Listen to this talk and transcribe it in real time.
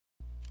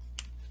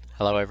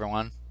Hello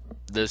everyone.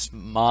 This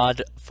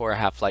mod for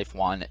Half-Life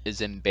 1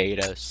 is in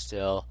beta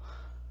still,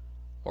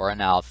 or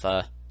an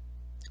alpha,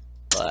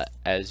 but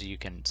as you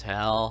can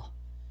tell,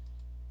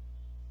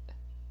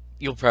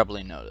 you'll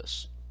probably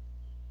notice.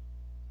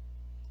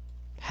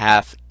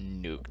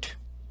 Half-Nuked.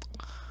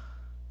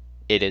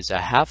 It is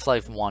a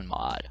Half-Life 1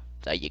 mod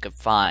that you can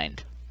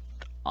find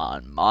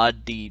on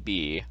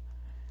ModDB,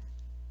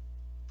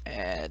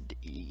 and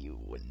you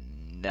would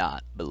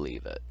not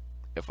believe it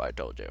if I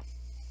told you.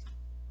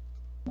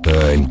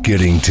 I'm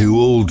getting too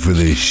old for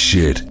this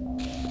shit.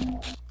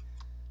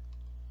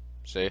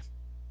 See?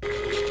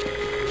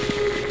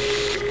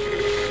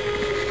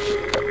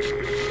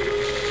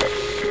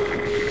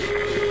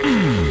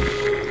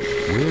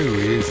 Where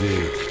is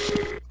it?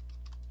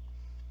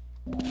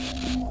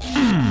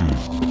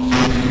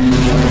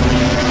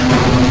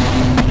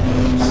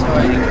 So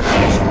I think we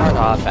should start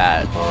off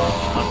at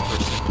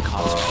unforeseen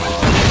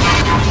consequences.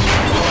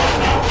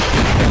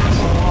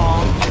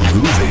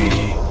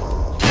 Groovy.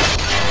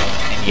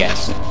 And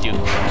yes, Duke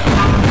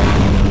Nukem.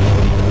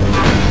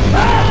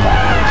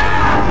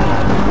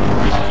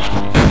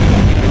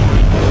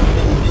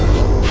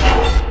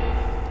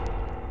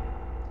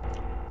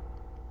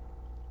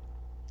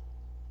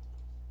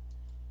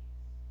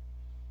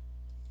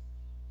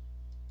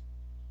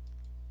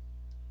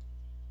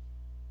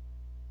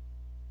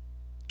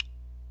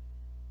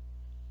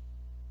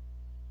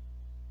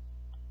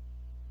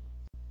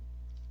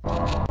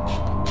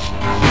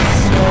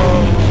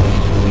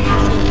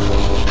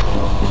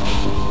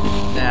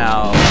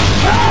 Now,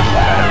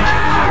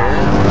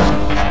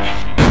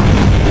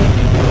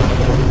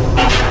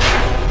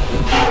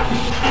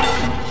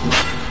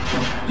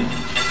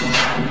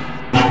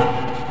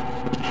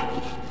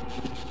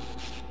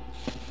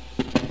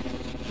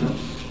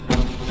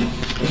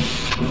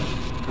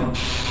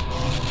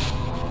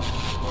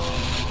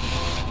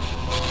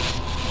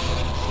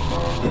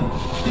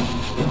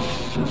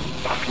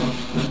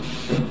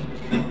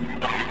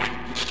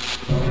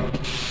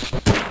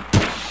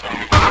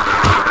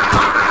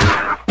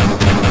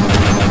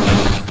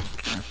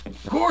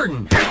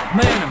 Gordon!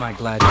 Man, am I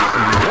glad to see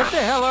you. What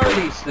the hell are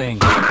these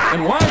things?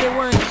 And why are they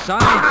wearing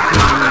science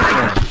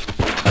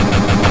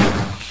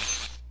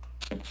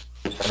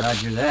uniforms?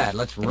 Roger that.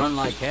 Let's run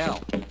like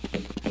hell.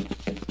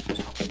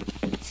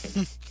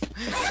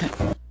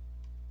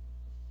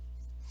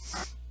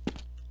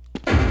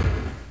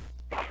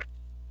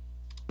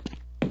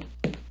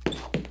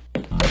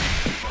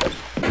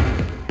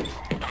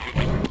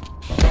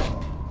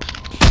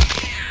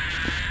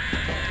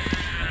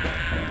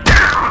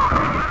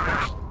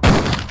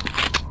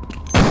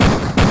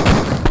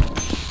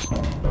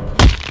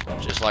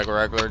 just like a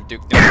regular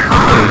Duke Nukem.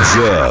 Heads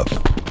up.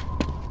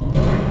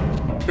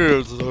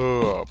 Heads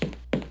up.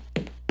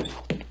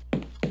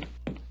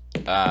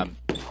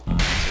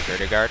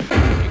 Security guard,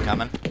 you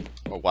coming?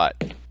 Or what?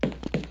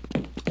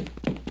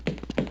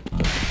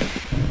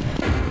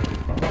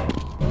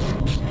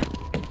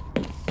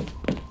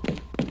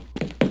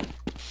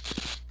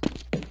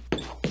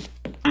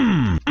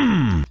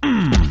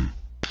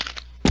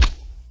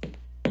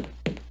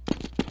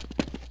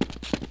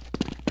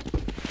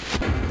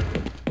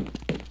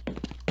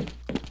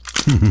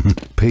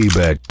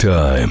 Payback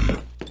time.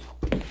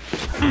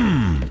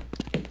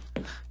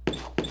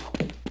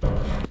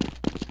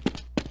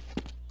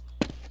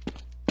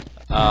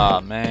 Aw,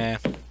 man.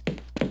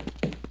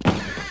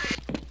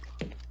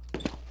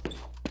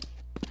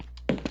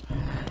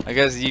 I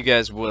guess you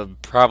guys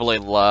would probably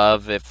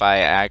love if I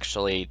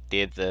actually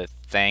did the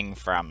thing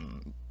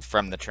from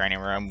the training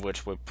room,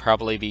 which would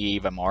probably be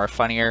even more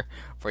funnier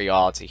for you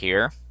all to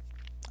hear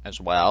as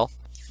well.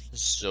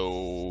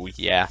 So,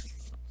 yeah.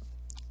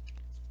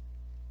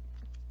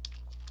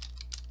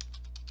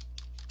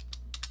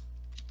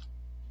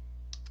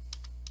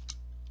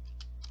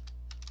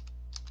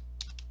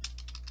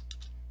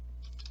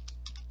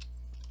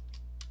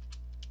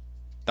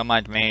 Don't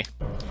mind me.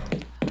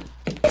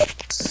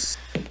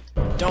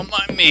 Don't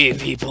mind me,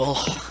 people.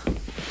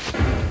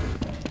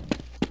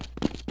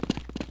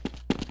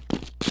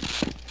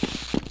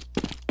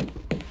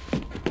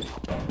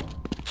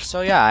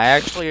 So yeah, I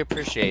actually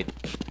appreciate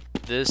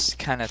this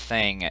kind of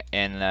thing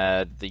in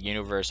the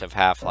universe of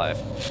Half-Life.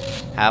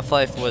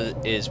 Half-Life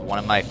is one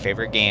of my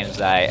favorite games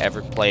that I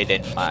ever played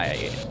in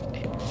my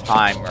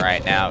time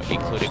right now,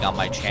 including on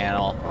my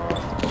channel.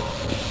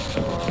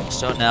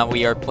 So now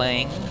we are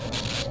playing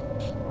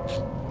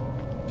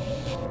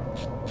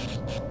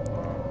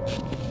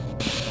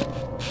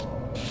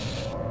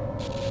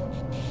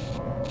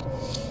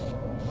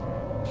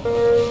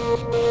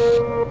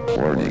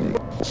Warning,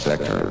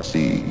 Sector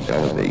C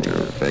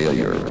elevator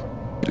failure.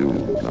 Do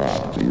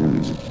not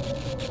use.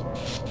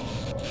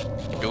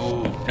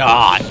 Do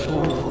not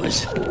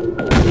use.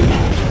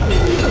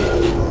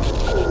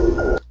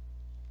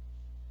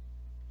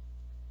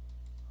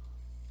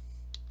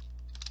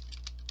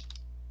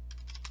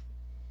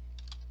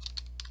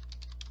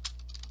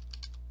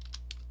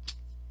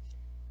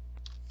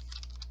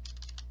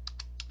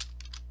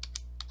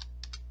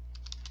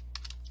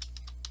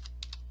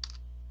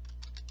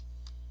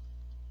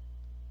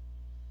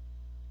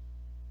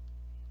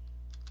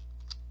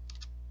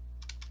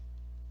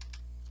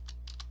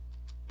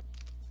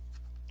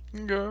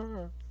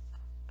 Yeah.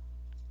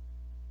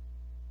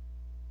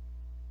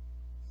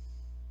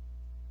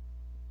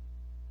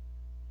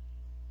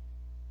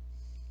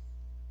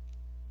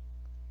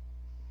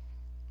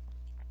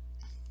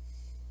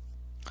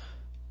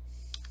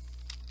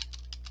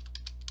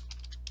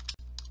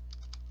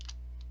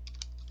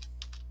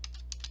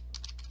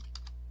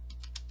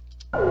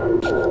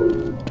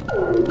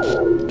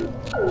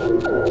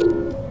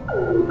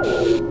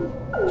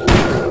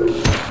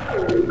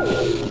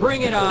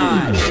 Bring it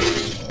on!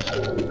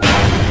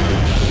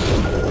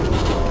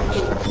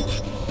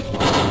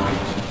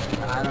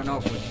 I don't know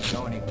if we can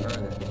go any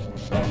further.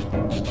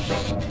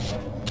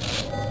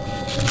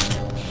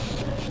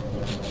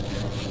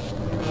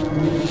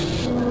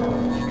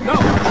 No!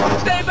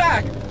 Stay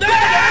back!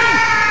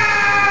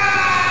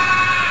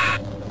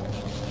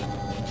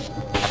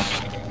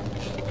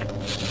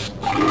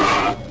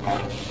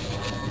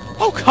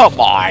 Oh, come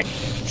on!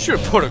 Should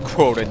have put a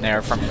quote in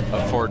there from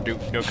for Duke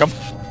Nukem.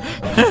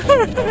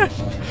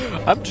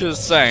 I'm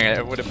just saying,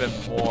 it would have been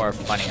more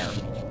funnier.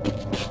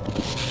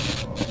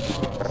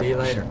 See you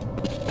later.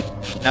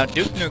 Now,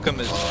 Duke Nukem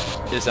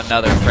is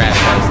another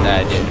franchise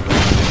that I did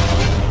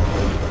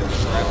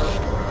forever.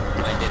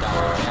 I did on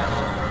our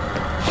channel.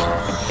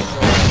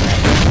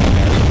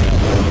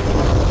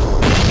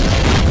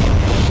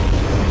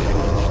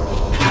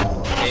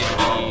 Maybe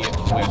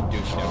with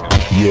Duke Nukem.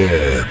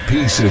 Yeah,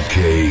 piece of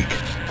cake.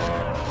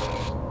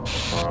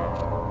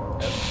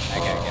 I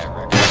gotta get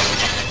Rick.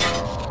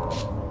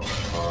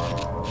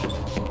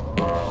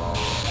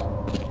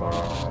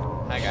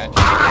 Hi, guy.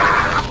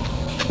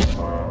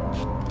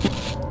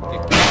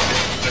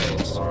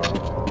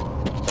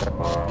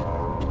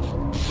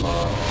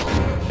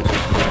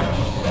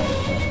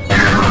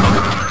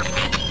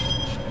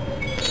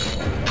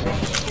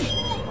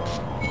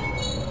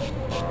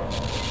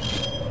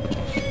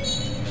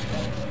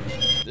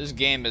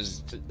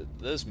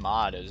 This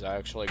mod is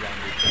actually going to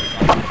be pretty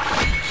fun.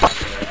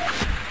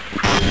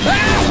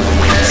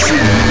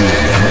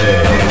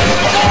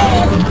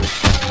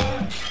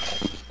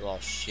 Little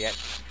shit.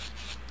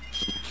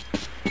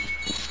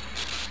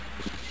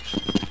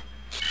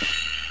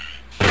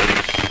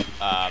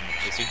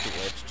 Is he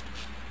glitched?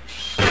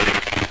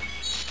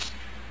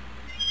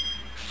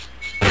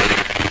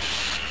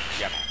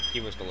 Yep, he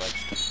was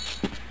glitched.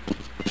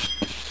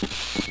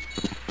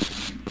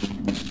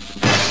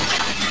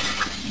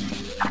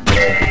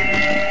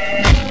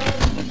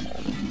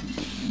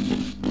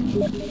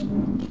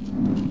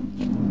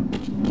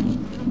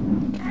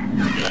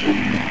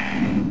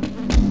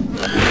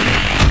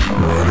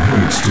 Well, it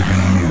hurts to be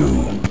you.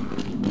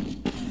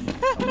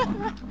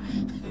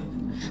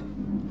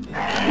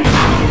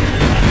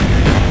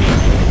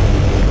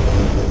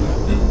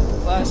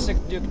 Classic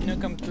Duke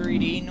Nukem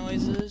 3D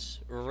noises?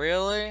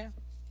 Really?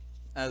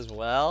 As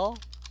well?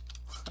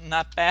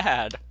 Not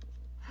bad.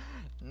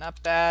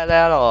 Not bad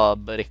at all,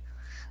 buddy.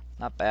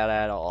 Not bad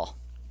at all.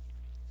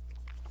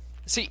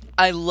 See,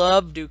 I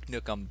love Duke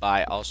Nukem, but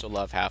I also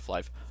love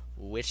Half-Life.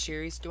 Which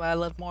series do I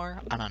love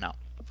more? I don't know.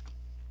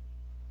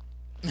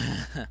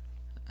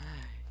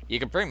 You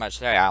can pretty much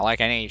say I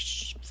like any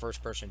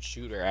first-person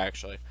shooter,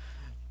 actually.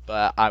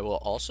 But I will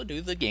also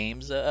do the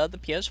games, the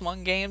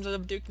PS1 games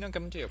of Duke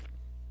Nukem too.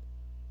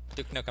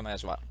 Duke Nukem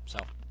as well. So,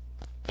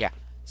 yeah,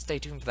 stay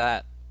tuned for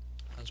that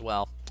as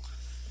well.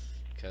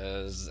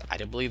 Because I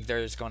do believe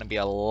there's going to be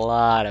a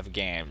lot of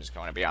games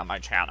going to be on my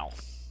channel.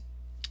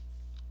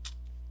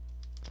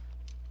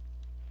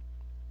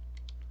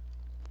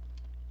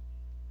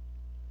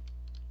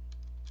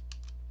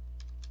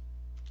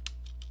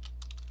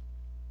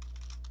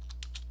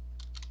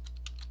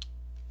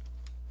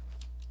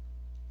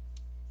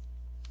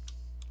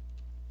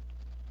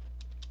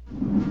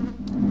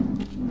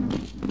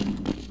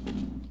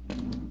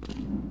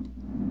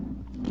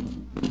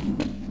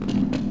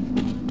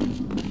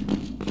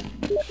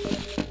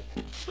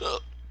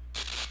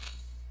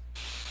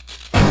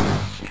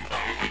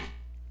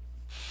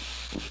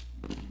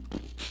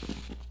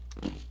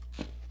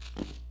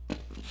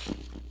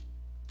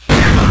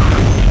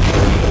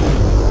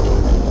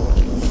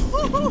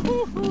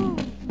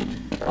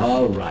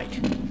 All right.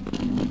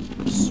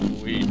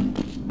 Sweet.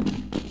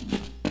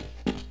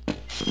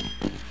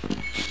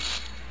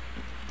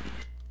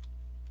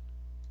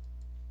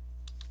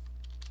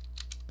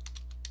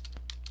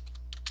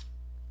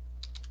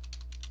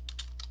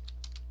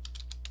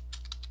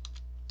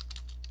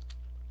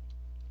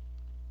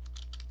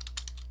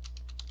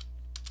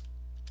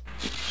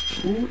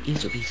 Who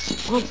is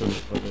responsible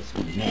for this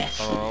mess?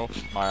 Oh,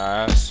 my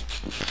ass.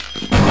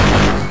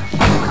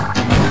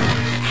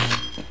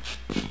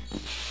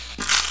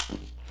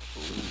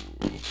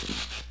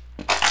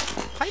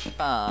 Pipe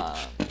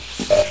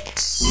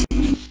bombs.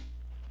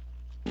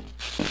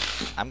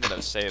 I'm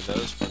gonna save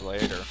those for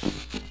later.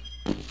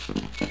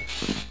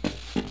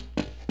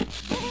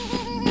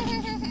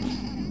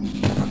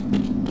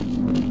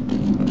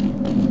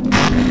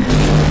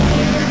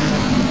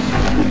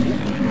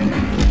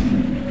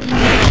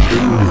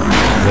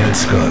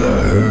 That's gotta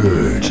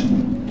hurt.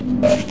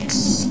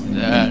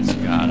 That's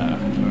gotta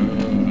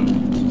hurt.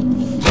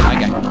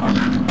 Okay.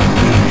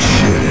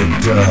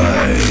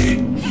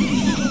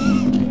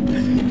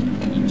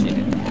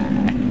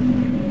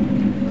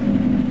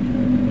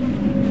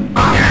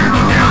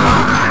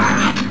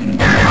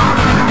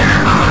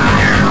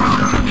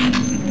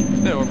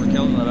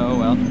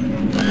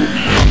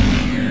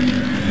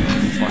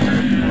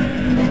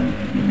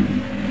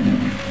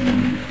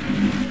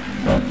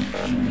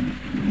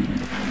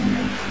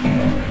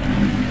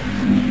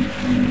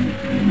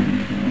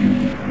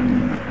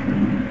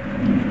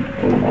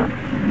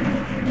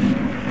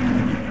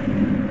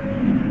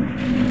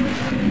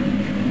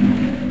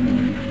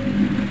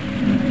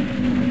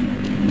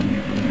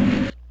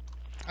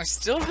 I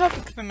still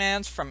have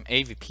commands from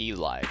AVP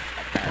Live,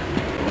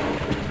 apparently.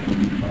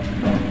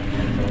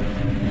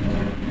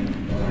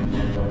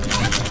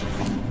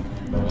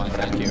 Why,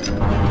 thank you.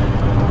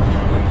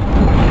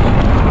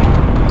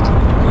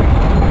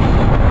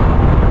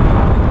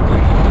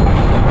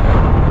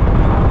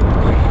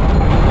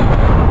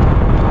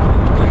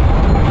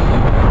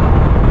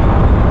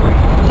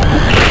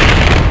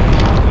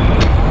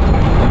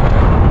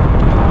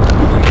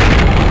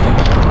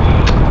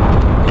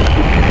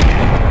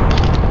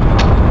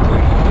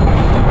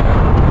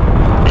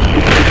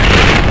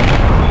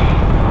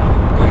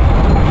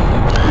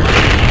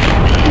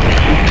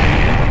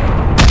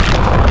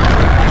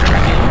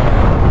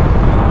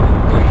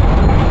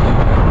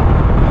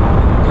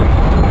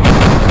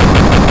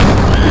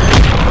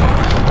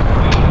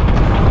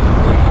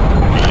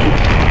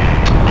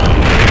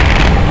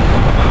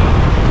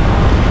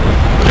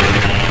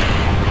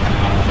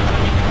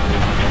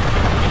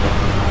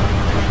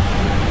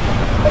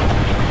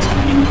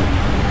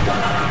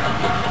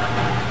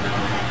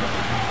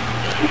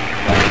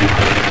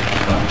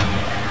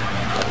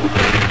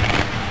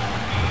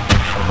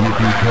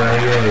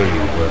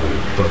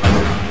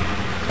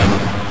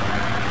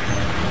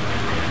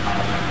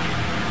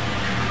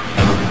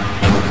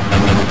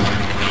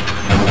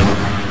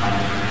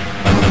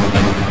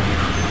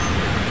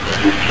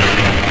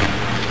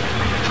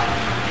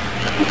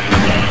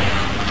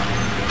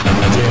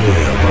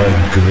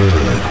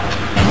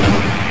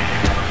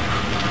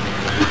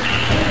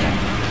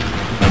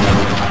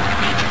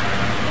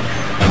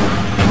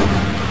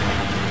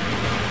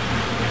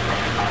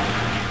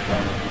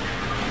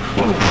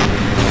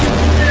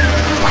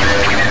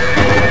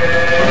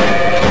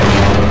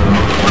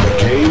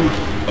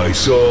 I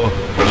saw,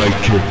 I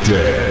kicked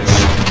ass.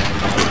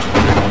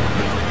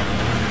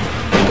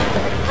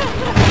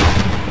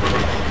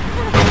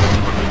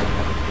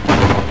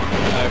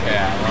 Okay, I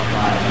love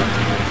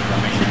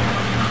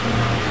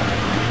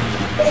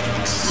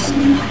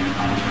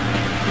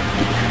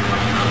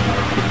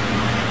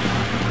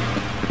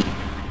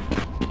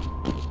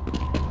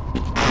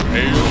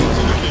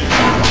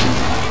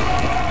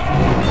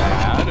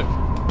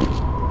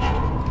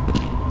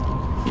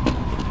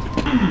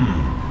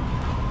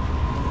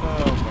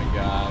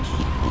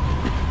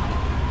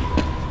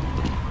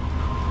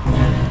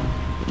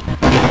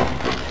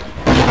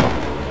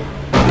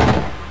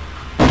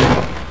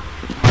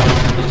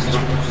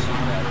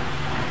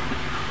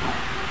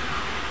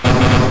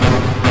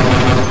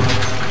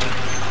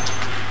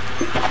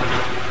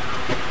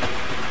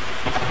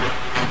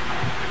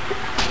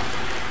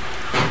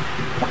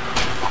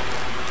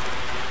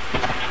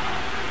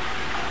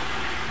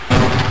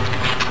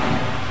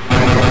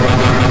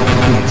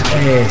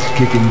Ass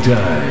kicking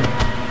time.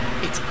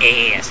 It's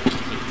ass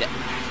kicking time.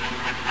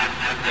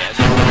 Yes.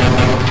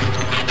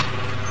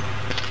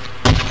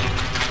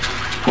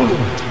 Oh,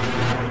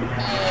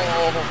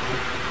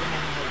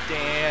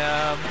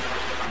 damn.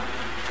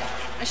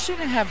 I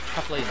shouldn't have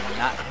probably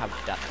not have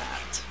done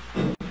that.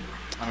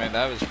 I mean,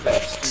 that was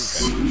pretty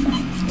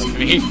stupid of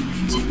me.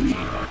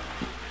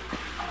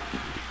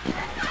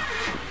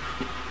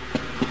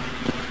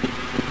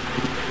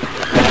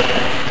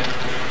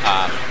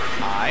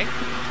 Hi.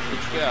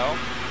 Where'd you go?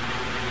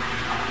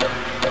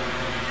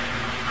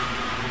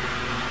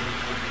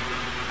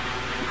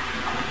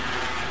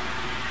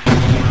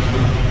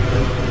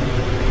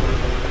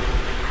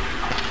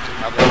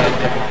 Probably head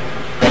down.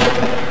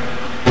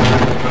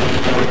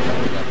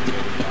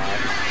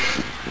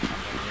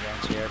 You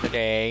don't see every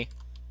day.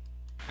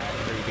 Kind of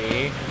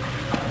creepy.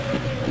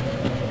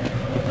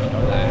 No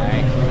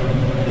lag.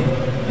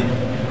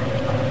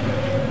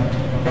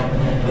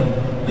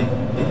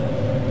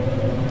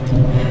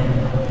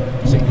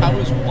 See, I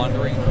was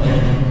wondering when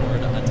to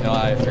record until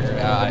I figured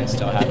out I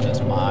still have this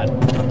mod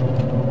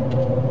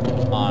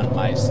on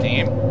my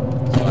Steam,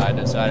 so I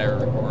decided to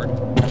record.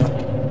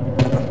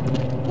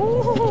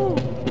 Woohoo!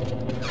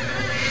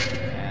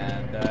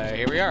 And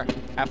here we are,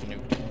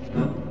 Half-Nuked.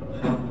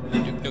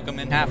 Duke Nukem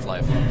in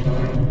Half-Life.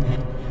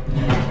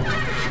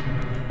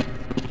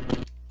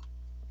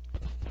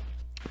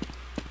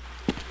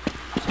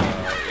 So,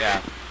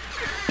 yeah.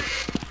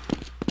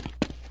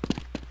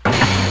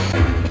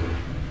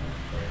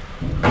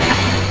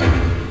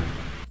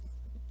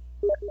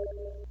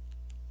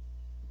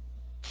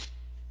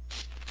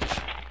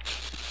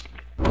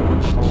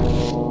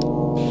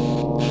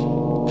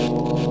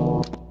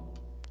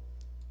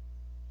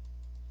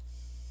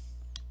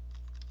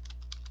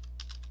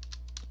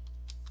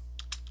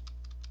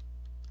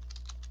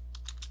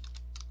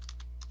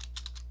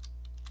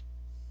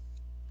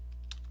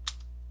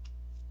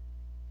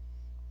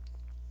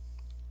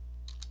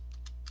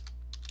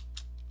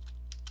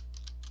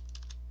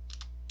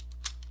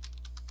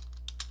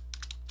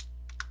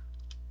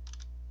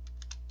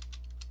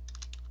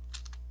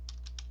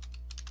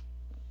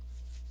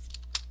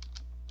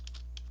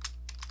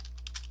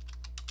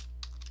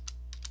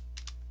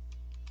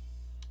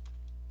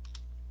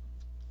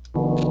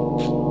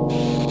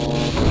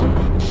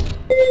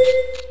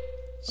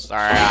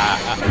 Sorry,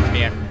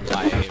 me and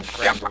my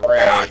friend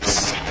Ray were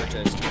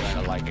just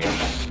gonna like it.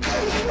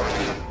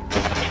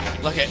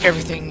 Look at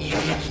everything you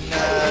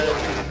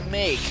can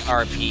make,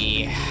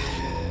 RP.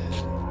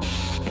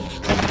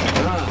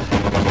 Ah,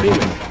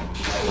 Freeman.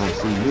 I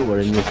see you were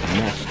in this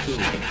mess too.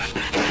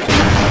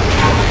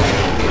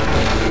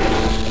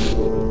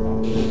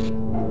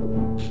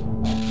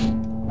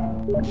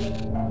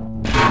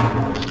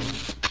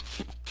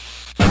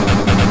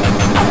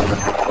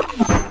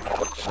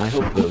 I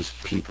hope those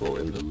people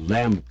in the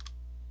lamp.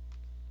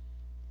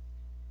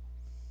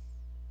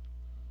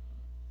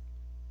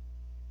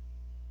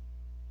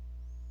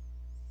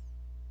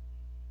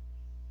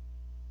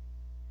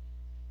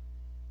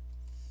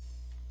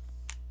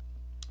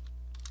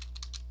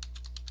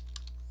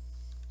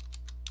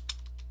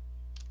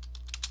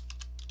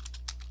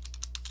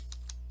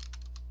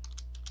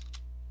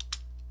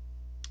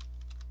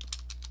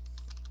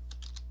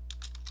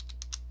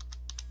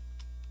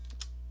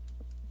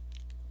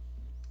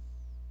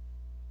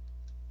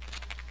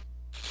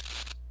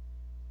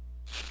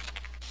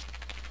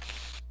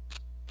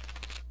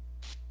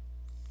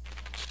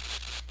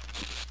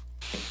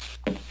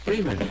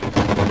 Freeman,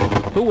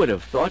 who would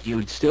have thought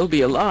you'd still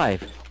be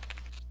alive?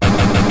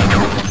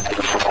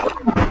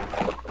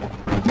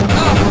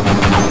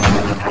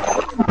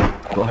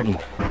 Gordon,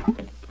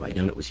 if I'd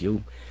known it was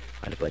you,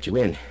 I'd have let you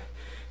in.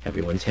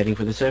 Everyone's heading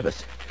for the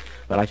surface,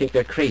 but I think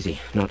they're crazy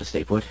not to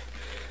stay put.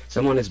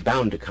 Someone is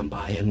bound to come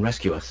by and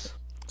rescue us.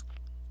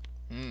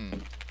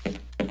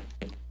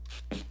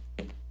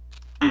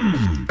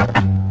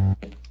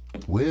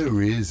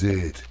 Where is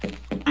it?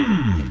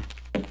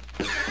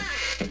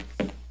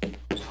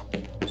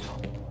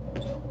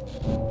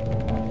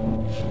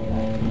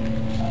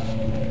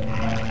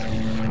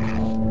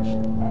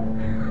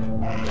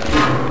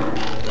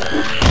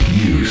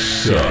 You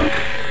suck.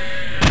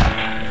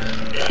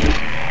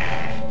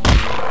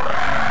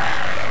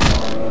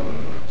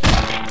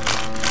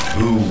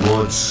 Who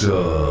wants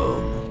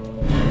some?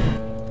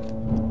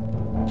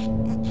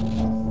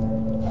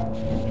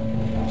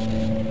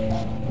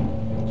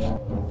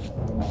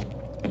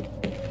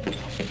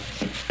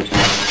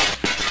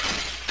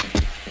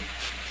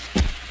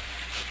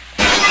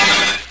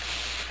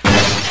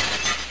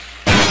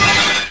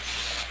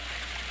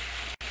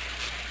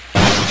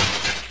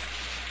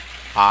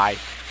 Hi.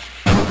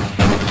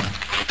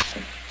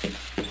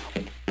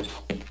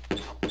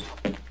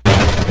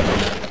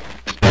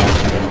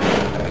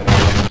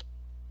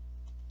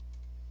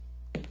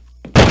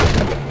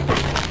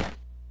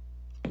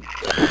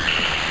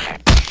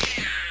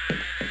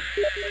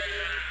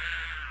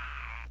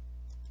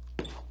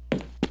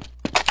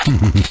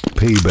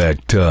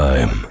 Payback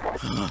time.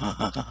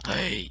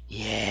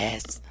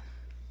 Yes.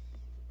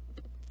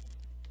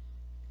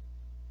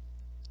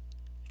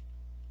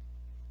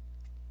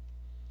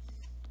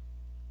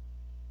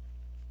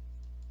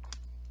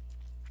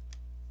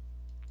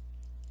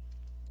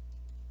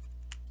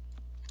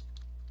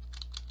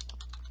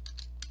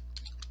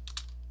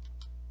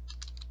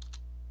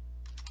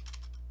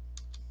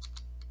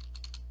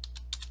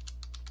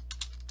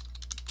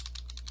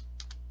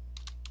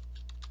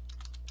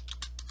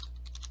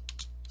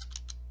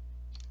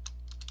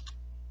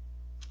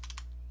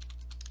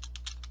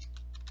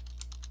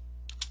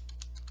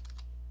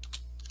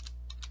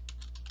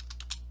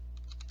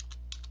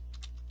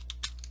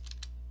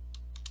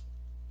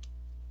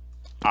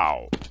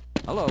 Ow.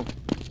 Hello.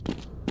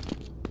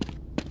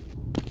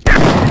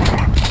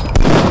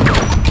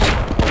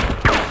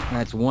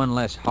 That's one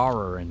less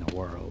horror in the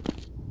world.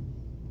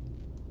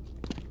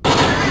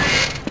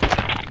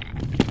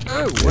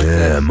 Oh, what's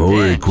Yeah, that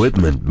more stench?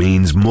 equipment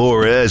means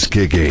more ass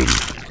kicking.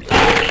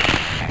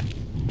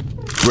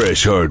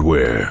 Fresh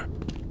hardware.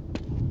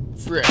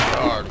 Fresh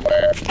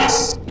hardware.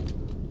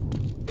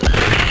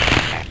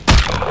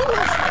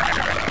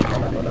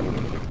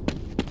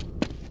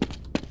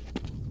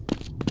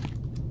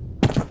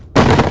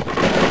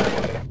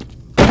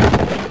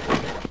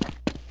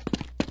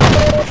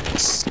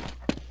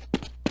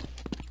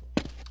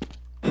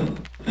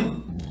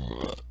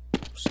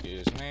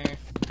 Excuse me.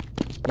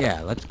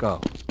 Yeah, let's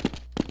go.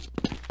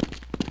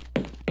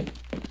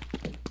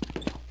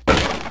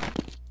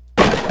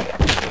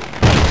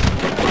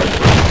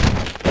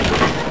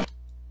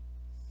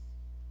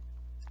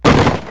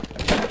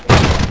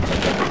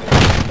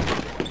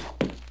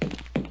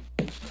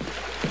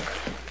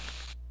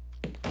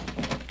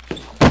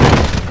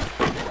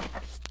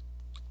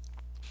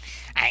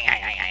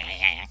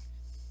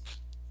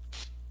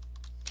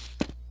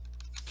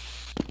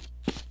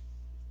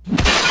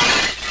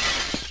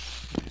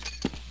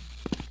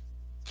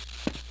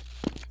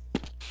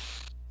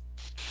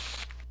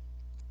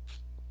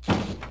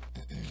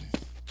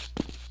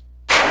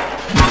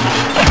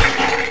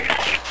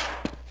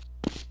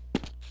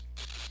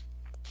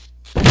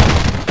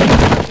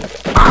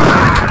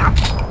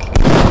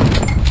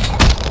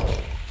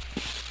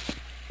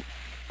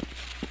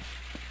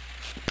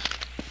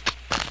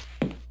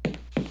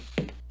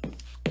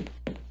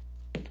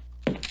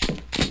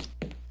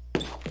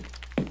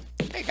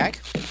 Hey, guy.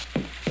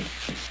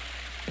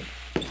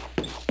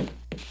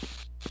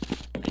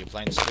 Are you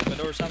playing stupid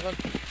or something?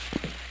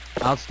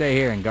 I'll stay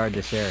here and guard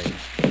this area.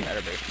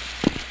 Better be.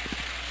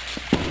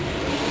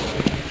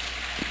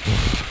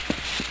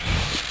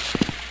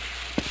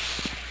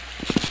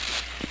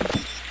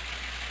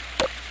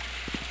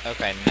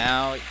 Okay,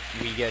 now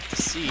we get to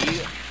see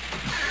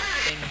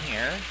in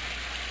here.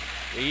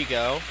 There you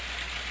go.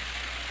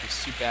 The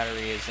suit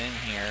battery is in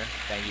here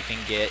that you can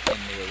get in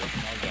the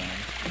original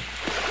game.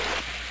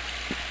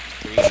 It's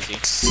pretty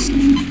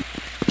easy.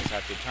 Just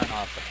have to turn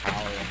off the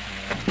power in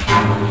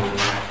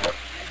here.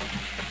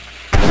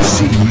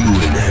 See you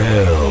in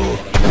hell.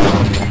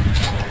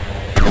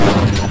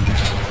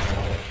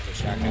 The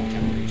shotgun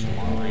can reach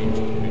long range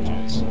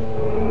images.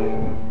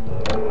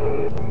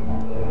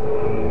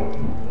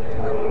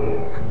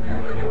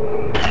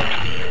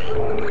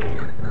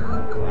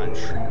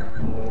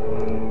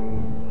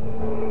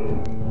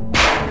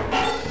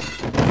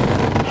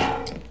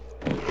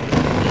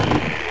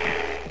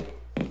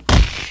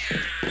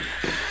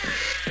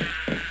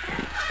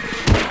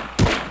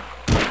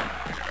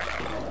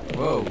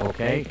 Whoa,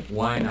 okay,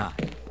 why not?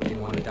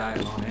 Didn't want to die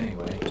alone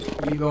anyway.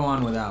 You go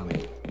on without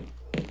me.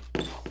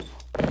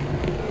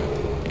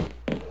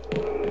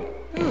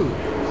 Ooh,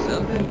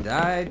 something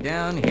died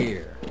down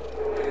here.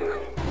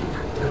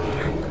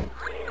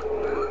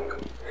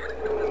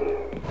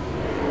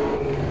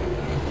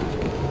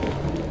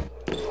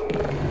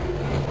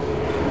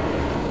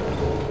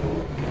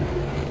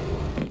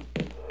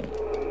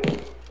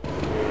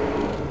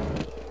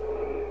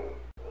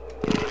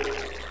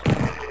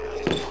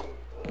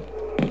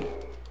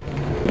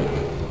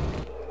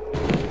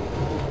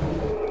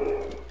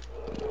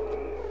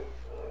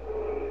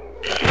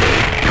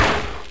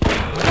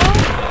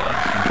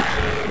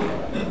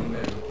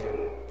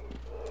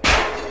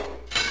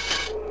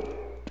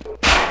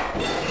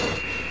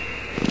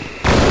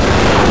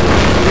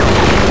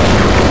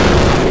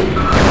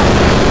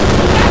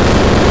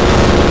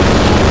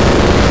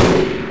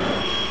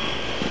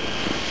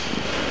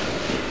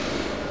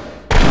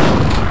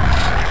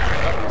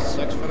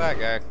 That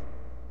guy.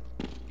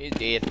 He's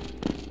dead.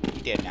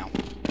 He's dead now.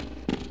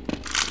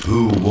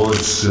 Who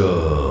wants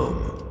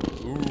some?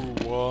 Who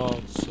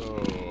wants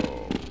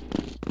some?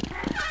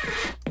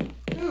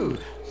 Ooh,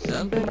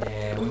 something?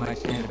 Yeah, we might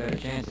stand a better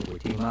chance if we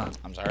team up.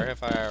 I'm sorry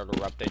if I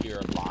interrupted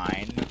your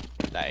line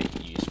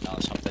that you smell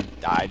something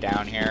die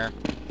down here,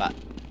 but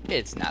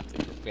it's not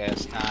the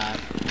best time.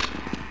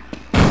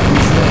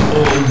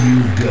 All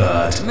you've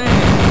got.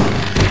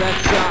 Man, see that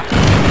shot?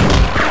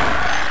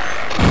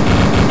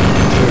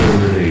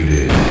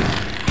 Terminated.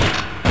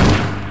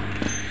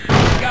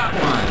 Got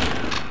one!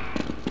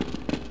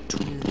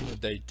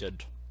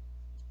 Terminated.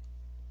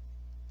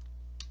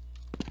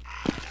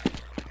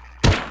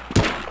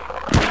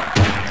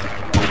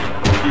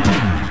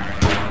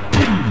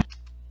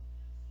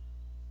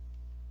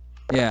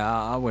 Yeah,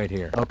 I'll wait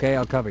here. Okay,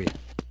 I'll cover you.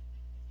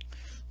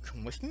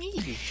 Come with me,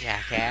 you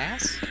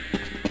jackass.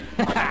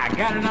 I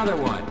got another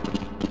one!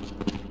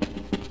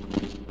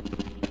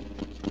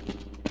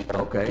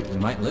 Okay, we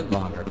might live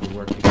longer if we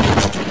work together.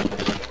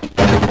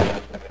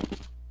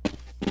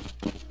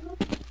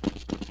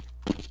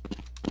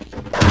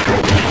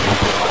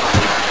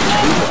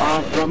 You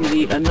are from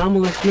the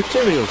anomalous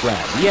materials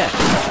lab. Yes,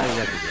 I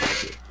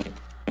recognize you.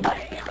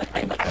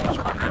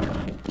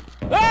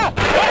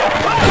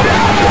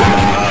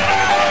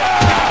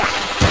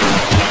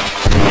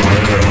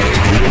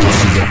 This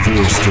is a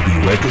force to be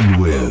reckoned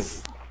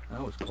with.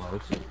 That was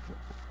close.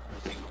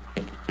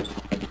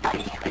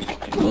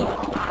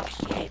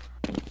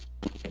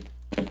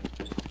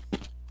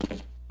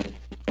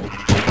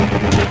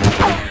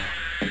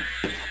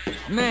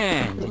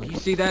 Man, did you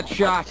see that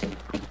shot?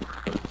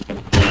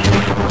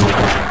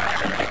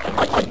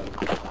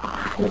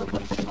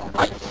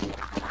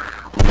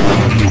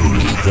 Ooh,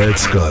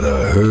 that's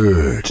gotta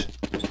hurt.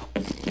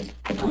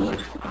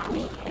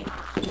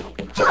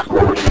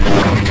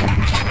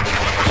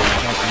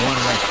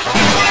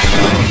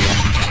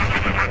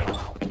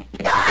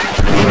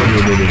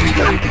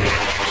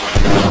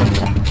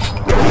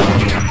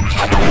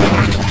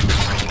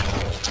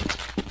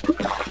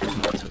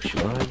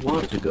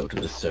 To go to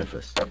the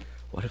surface.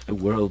 What if the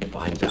world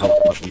finds out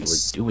what we were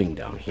doing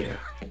down here?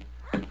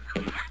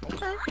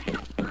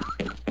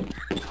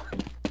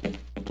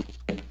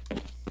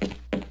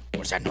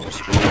 What's that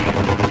noise?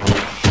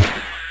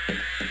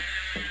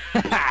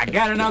 I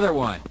got another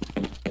one!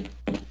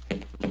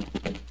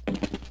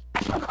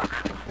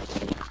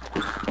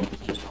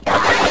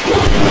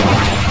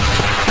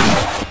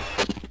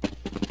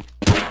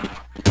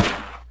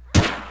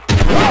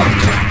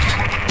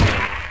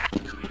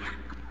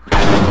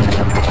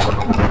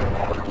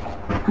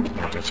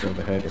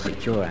 Overheard a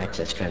secure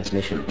access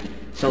transmission.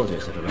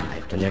 Soldiers have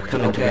arrived, and they're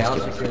coming to Okay, I'll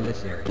rescue us. secure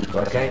this area.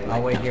 Okay,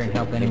 I'll wait here and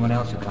help anyone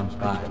else who comes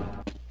by.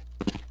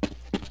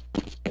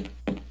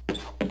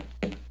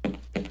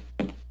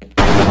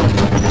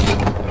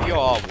 You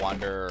all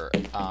wonder,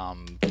 I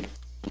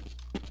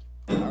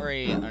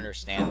already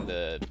understand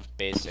the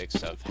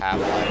basics of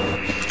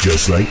Half-Life.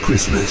 Just like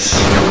Christmas.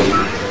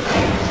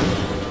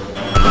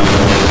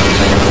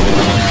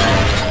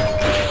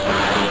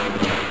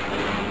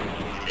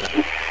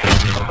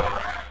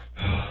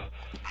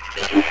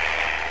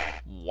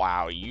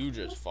 you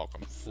just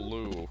fucking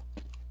flew.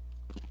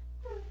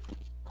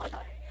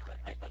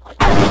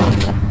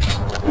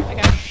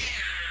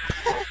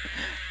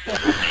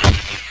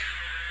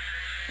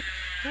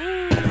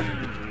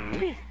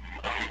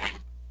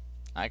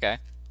 Okay.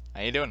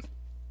 How you doing?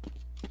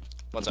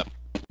 What's up?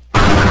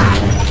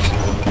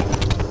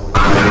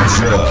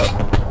 Heads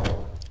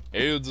up.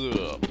 Heads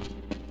up.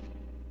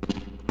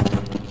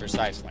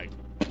 Precisely.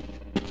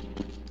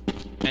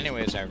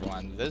 Anyways,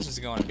 everyone, this is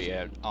going to be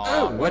it.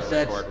 Oh, what's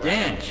that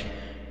stench?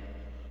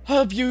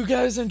 Hope you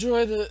guys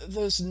enjoy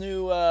this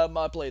new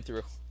mod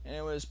playthrough.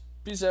 Anyways,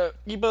 peace out.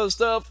 Keep on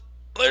stuff.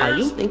 Later. Are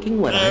you thinking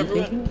what I'm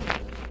thinking?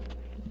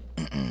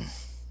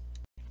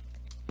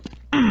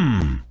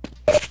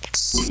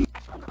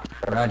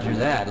 Roger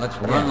that. Let's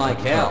run like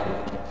hell.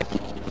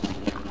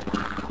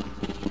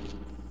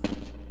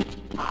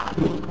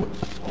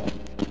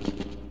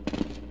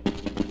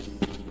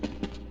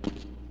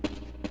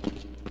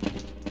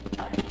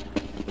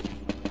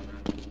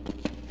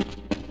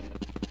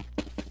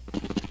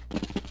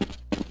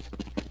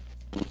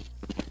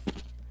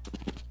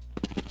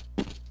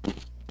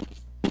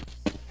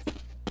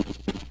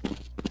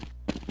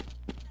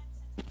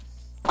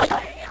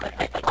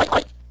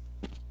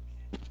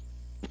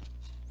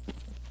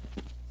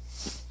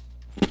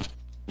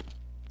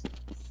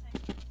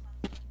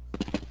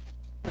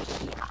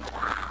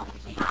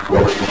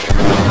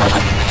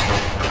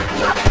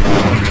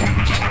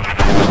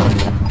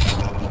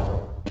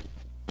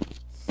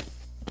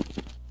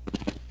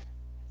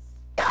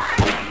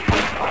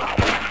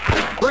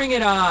 Bring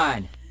it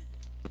on!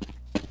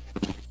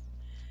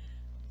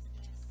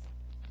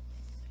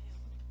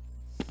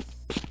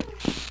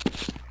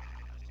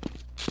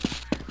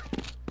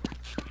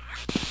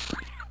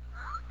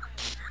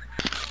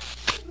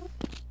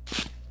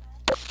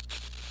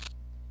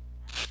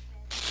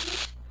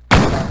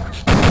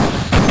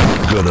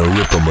 Gonna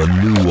rip 'em a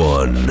new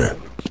one.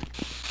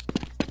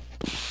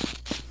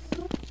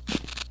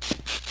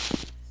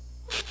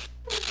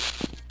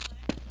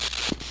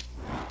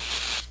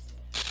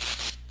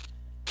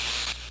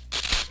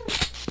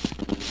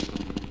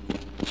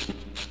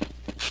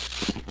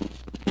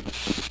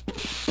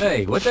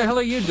 Hey, what the hell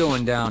are you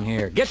doing down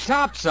here? Get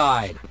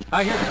topside!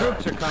 I hear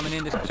troops are coming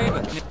in to save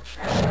us.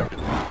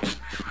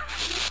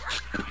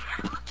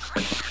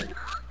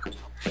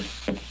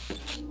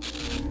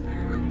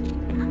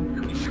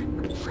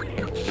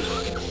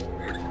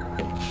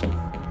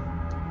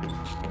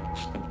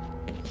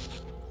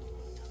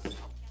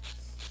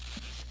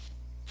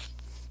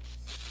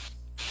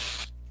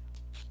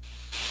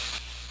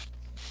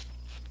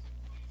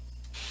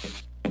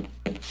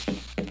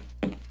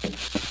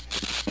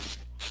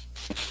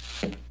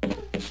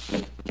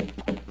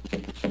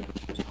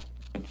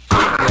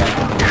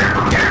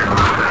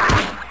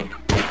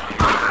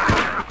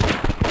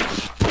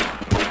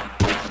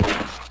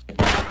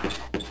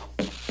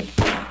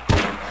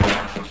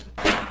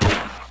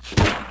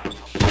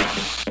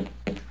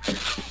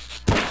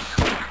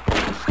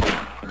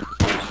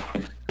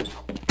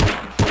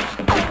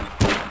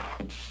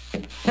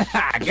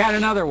 I got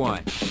another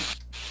one.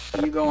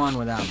 You go on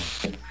without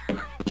me.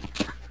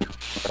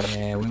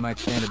 Yeah, we might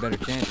stand a better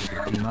chance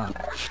if we team up.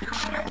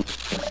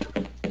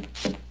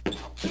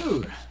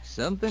 Ooh,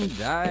 something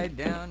died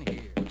down here.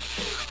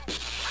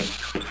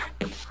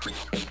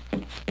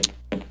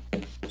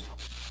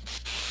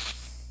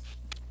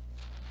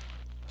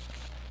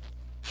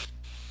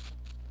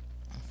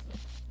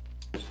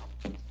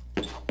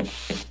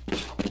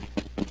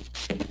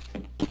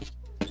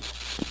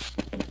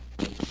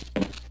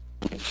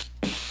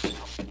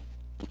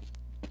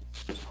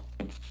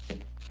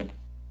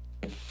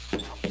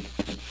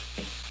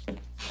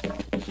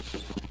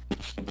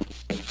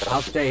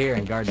 I'll stay here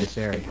and guard this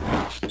area.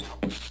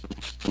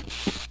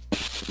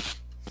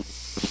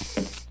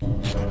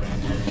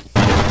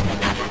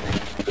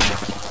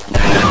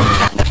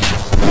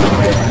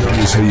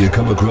 Notice how you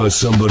come across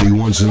somebody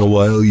once in a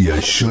while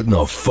you shouldn't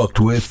have fucked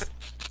with?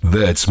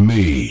 That's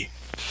me.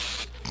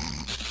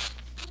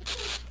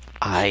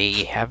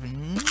 I have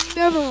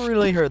never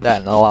really heard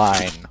that in a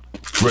line.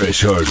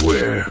 Fresh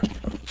hardware.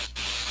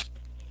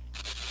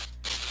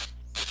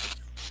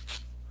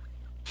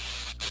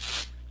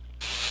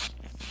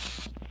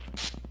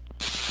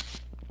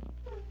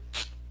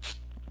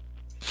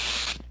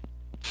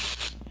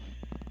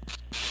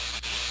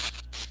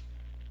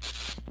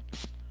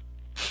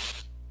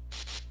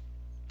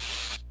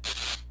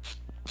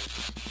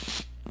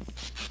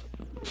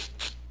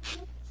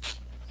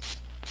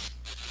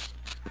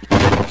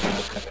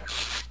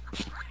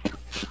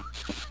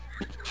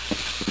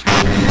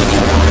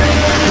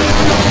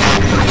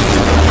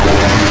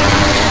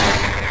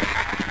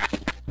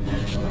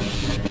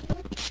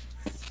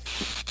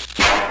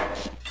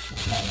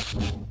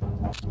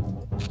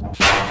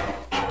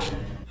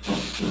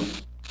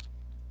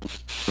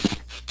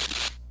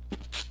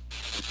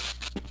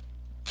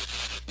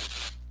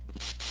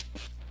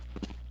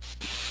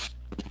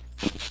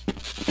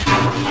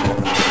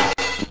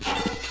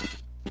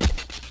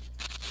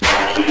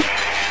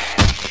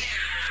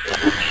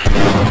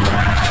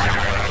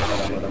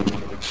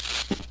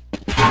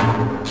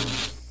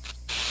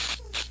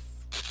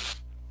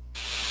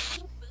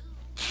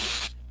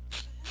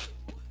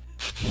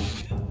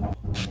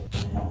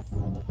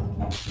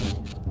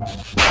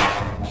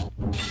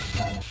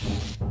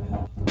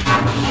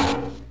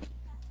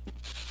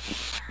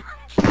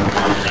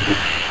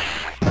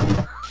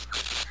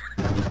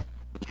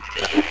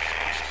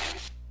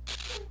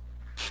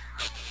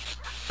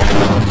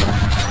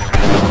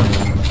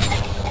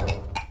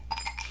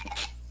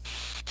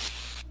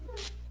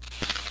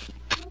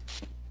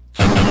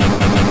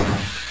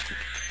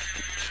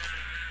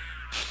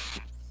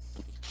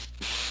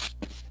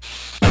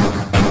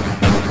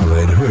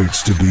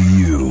 hurts to be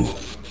you.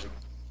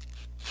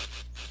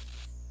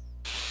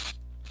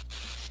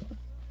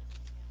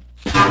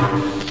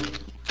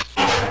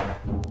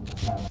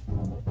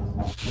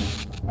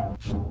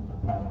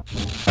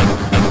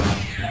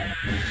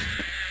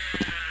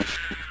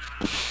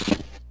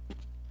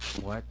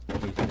 What?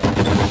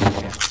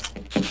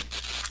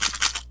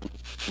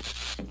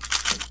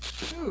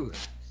 Ooh.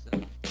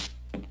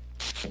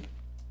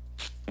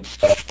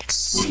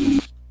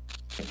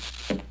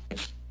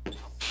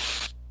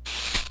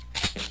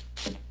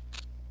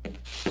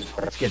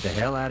 Let's get the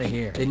hell out of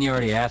here. Didn't you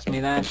already ask me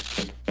that?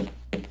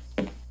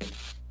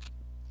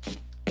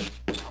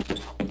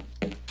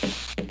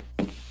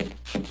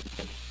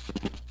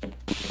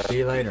 See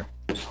you later.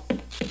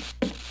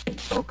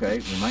 Okay,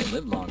 we might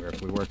live longer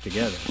if we work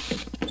together.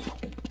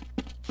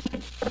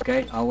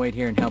 Okay, I'll wait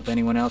here and help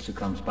anyone else who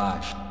comes by.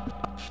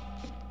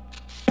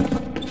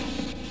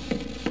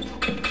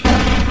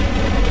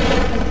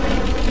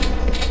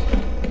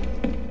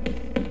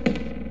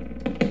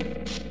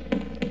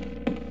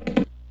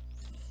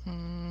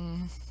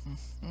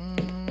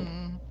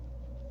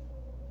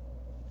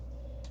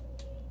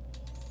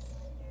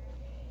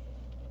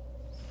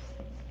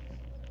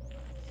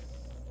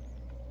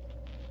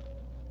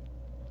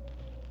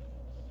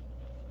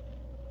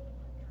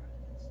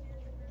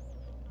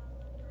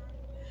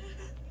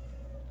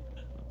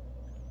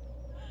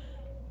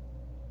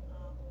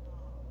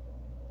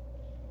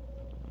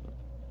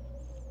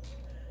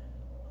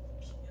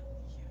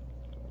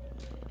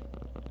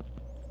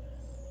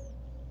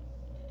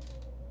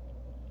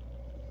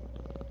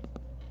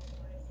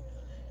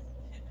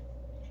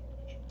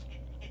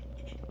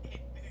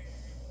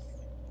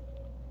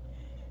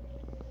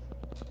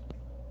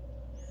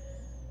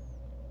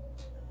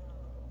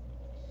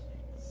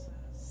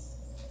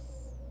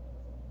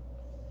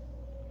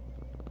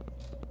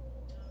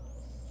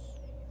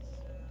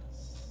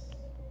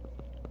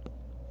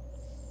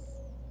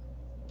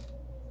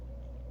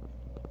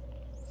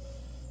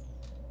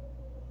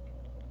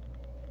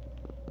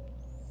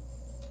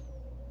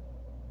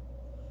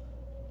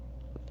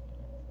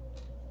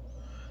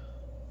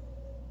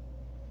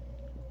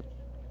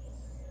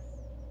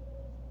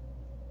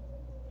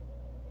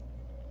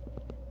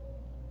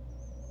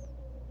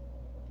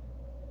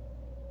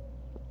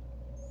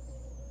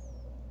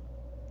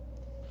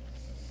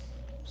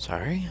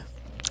 Sorry?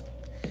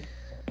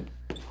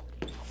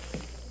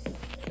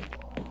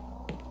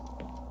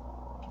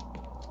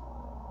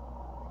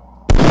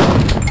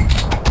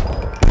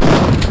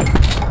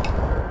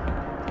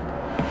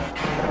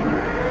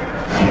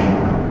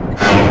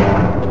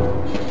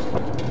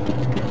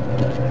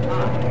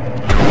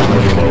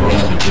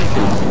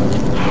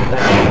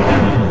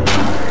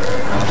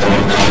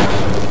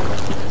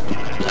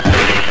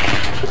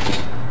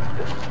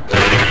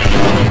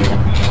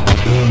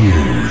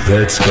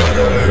 That's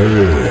gotta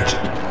hurt.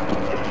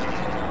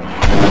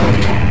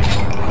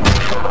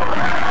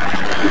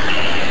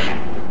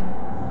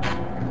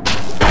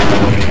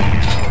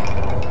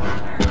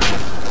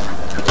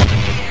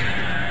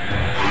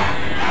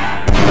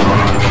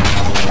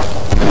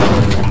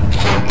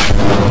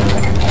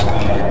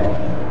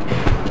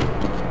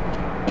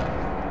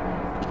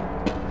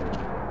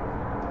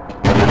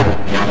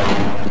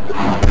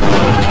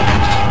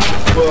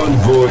 Bon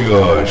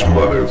voyage,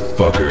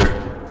 motherfucker.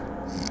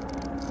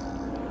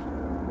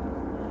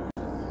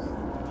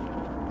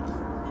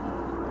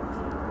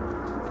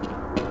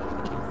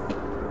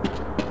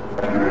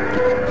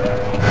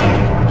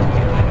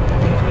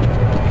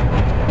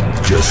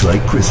 Just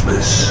like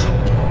Christmas.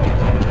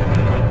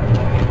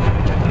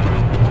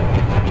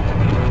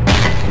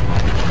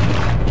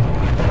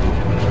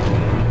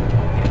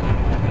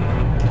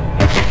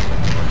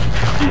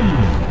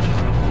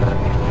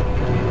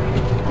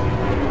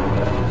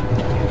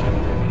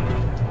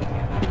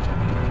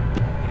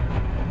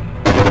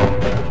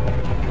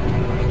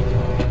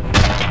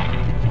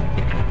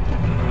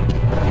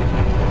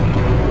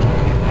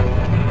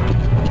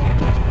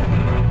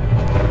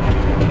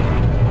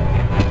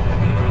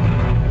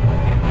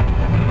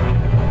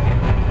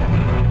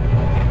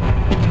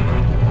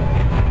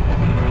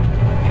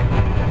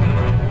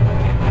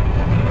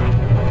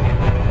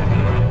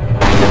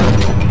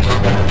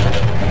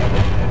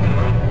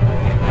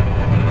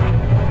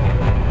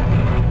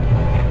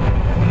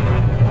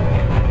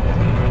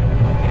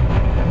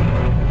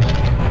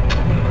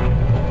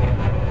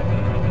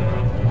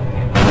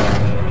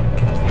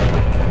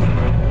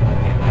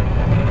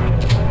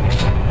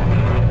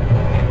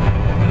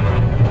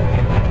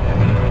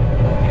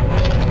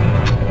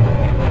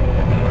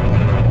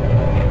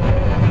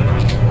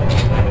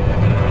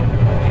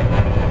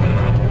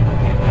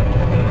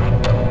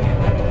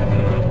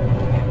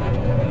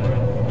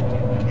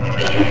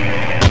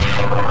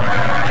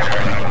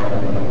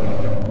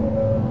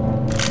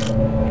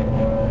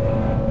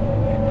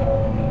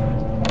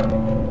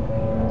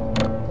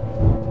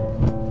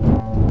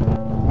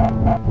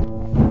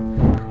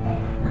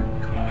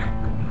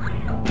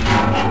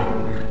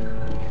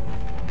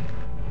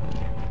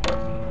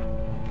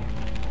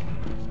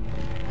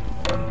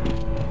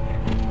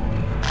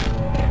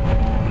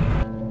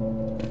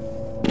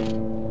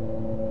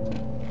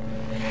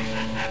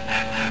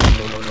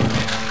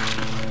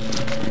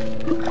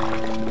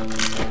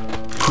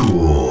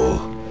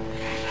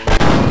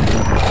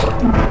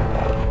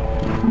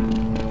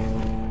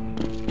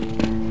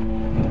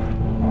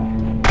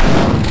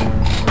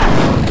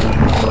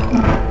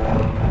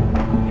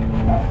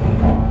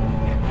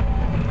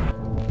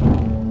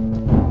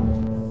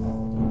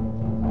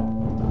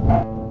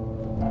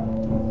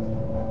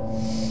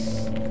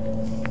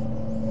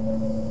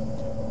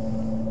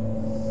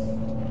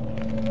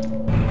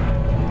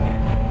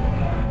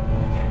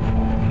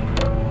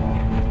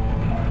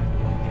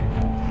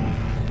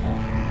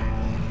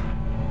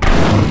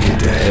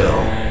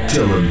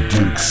 Tell him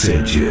Duke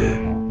sent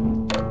you.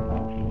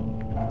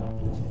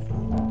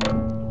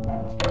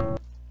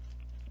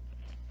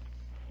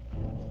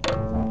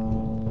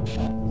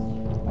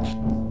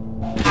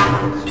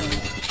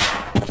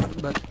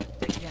 But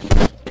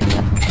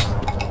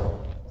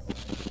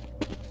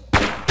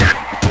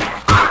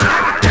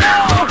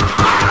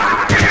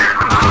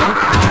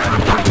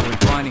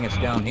we're finding us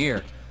down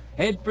here.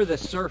 Head for the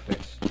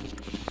surface.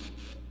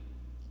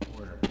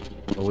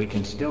 But we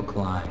can still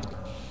climb.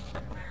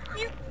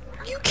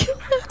 You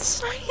killed that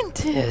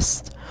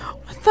scientist!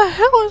 What the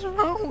hell is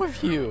wrong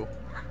with you?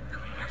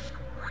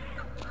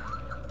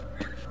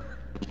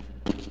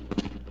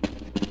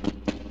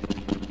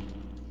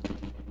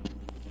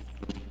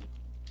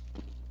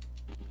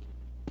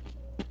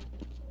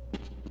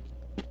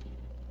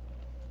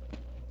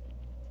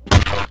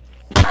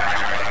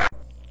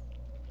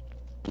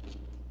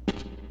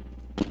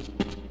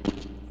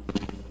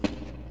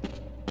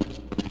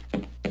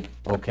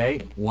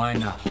 Okay, why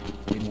not?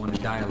 Didn't want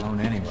to die alone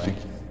anyway.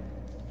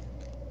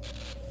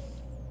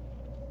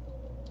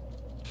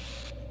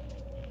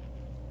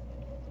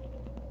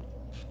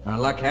 Our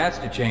luck has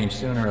to change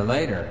sooner or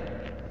later.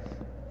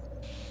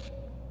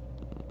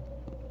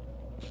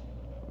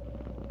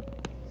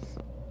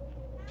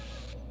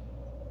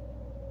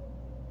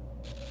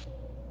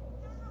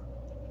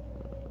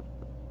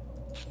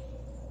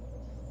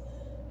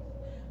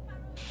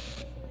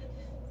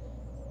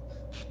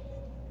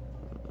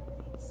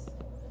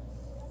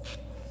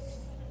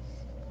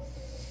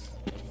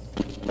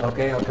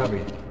 Okay, I'll cover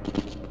you.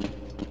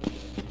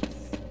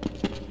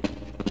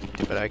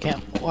 But I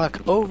can't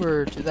walk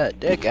over to that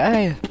dead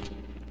guy.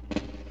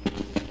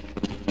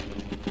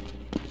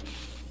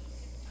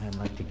 I'd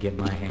like to get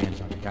my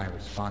hands on the guy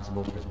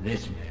responsible for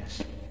this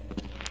mess.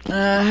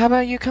 How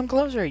about you come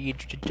closer, you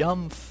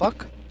dumb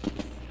fuck?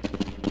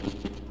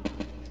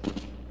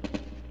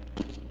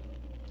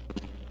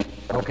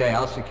 Okay,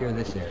 I'll secure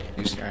this area.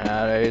 You staring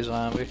at a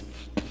zombie?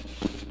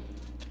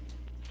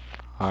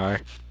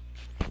 Alright.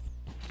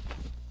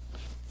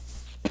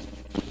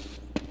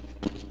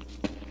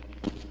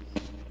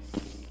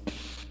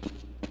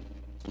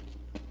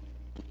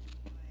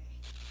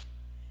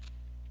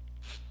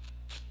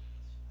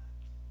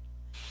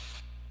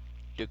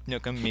 Duke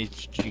Nukem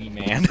meets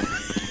G-Man.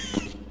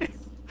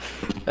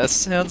 That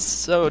sounds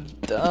so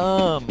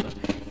dumb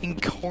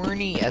and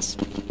corny as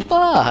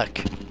fuck.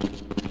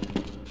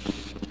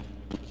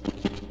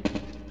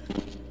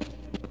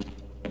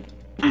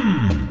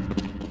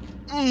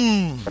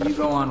 You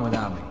go on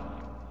without me.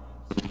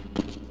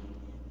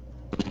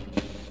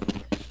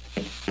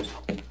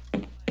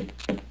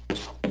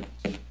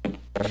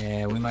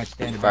 Yeah, we might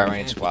stand a better Firing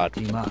chance if squad.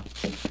 we team up.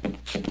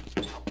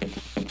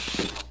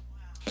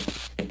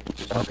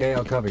 Okay,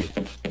 I'll cover you.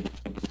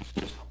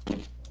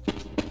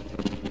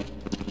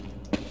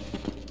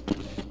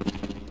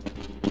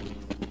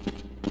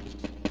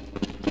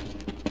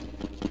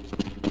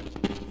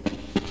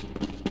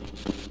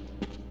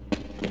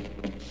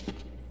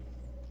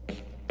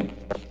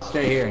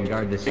 Stay here and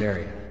guard this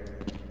area.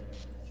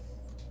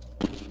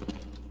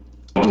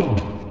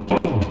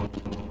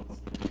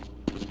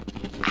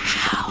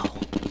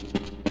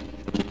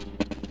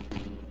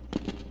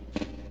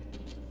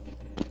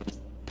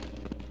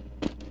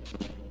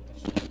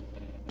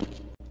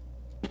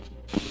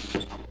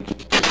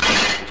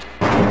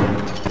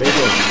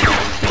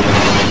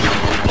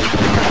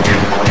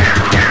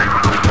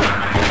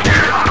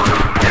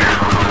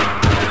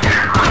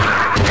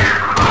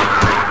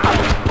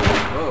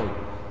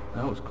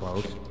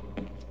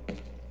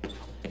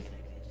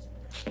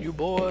 You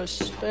boys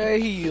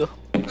stay here.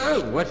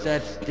 Oh, what's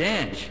that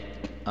stench?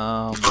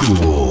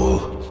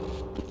 Cool.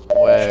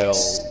 Well,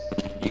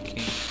 you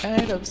can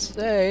kind of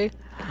say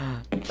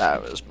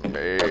that was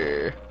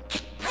me.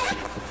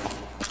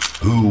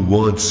 Who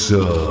wants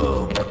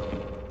some?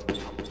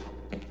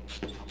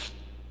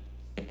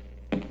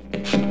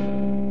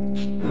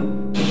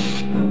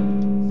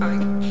 I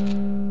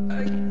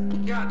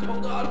can't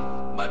hold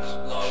on much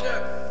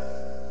longer.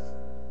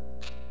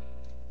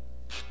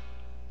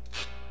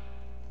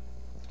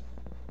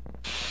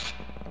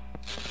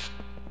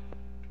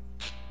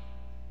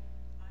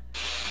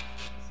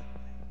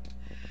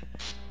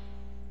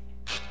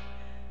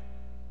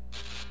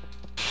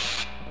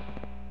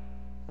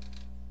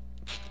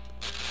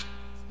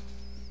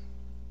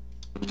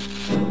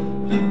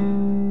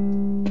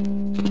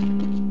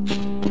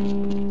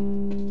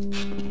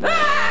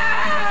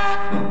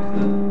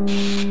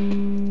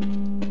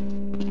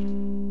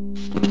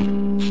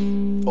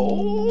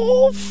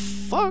 Oh,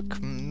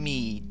 fuck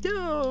me.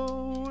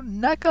 No,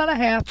 not gonna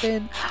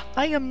happen.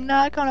 I am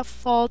not gonna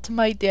fall to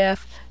my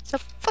death. So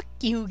fuck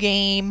you,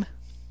 game.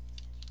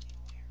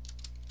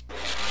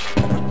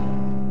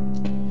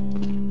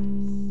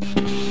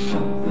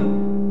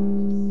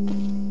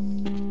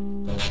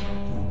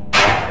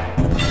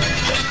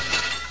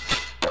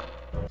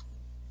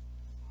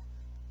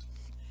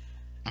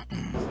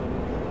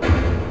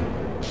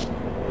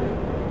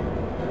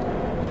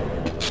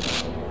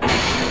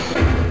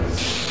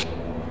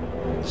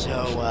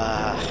 So,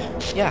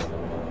 yeah.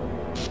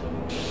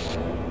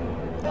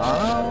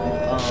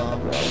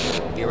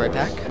 be right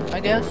back, I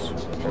guess.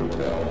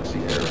 Hotel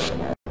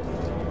Sierra.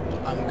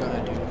 I'm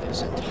gonna do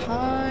this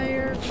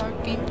entire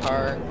fucking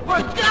part. For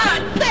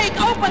God's sake,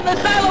 open the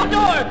silo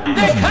door!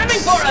 They're coming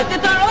for us!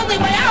 It's our only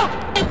way out!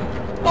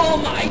 Oh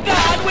my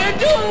God, we're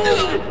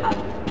doomed!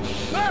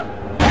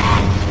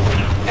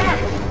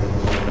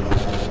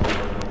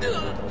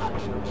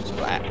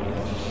 Splat.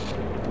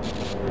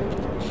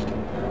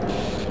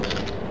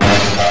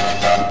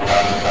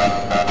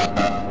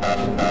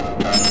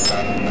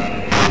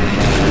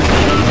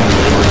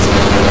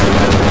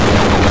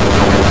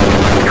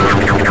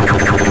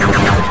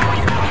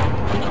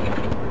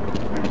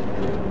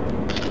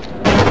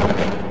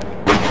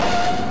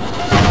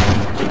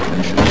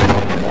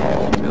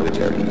 All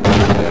military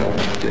personnel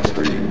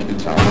extreme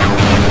intolerance.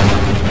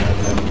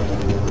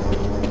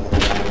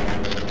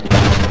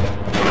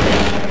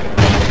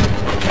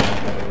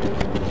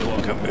 You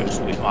won't come mess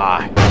with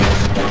my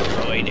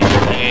steroid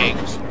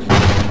legs.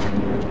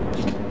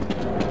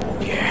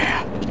 Oh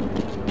yeah.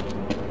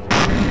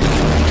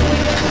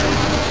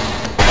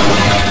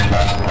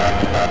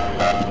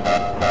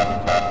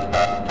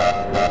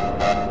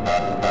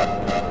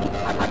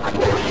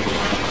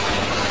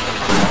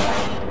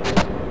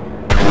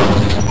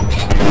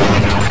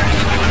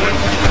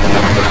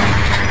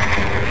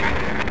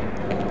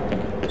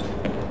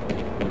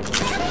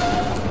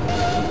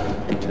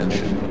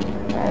 Attention,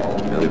 all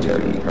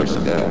military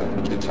personnel,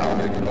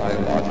 atomic,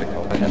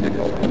 biological,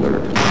 chemical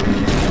alert.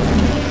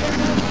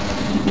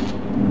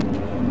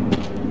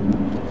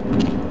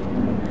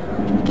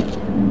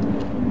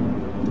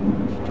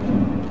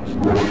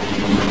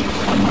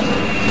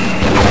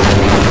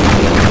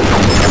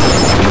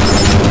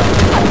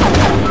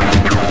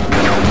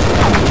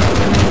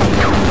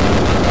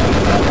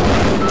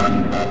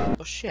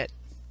 Oh shit.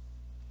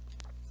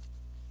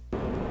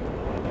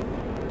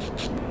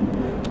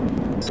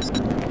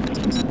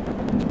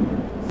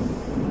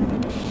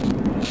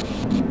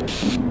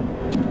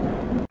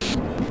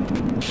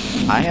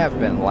 I have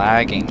been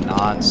lagging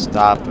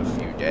non-stop a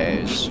few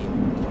days.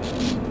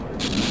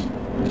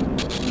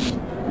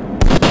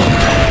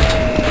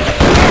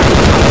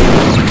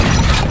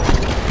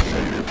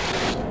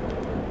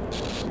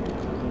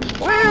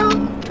 Well,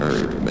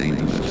 Turret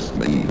maintenance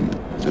main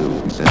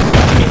to send.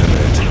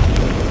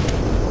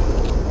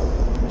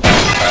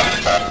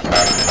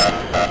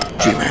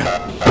 G-Man.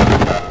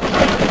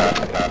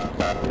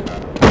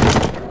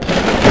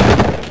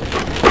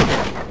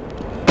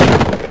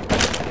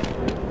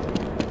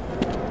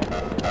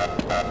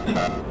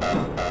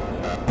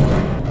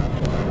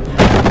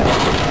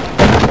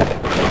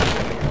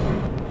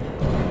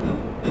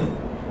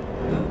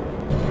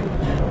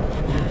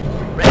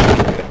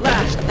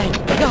 Last, thank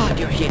God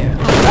you're here.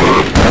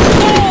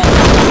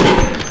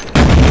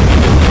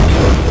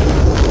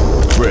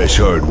 Fresh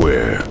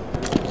hardware.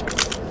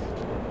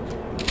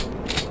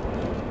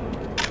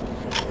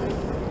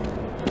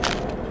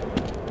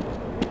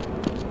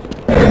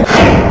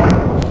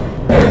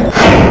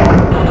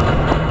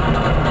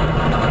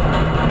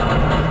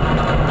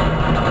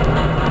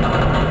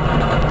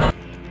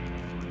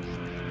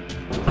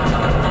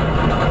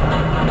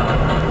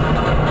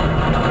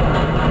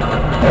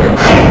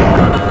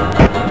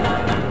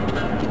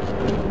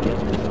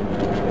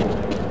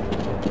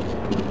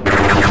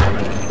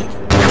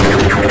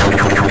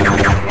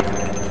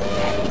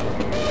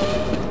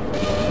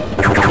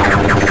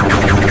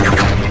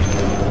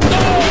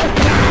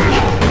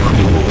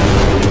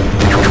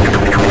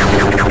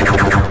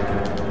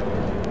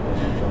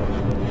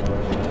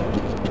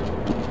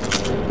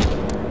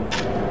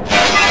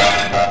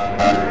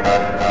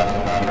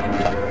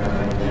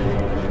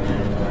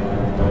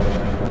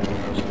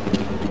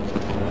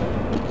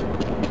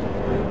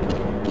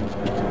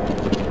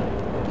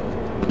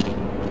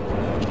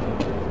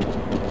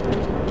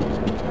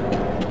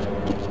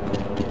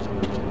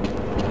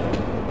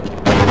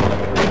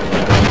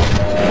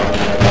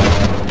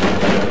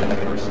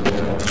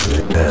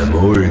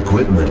 More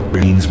equipment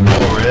means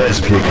more ass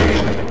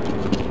kicking.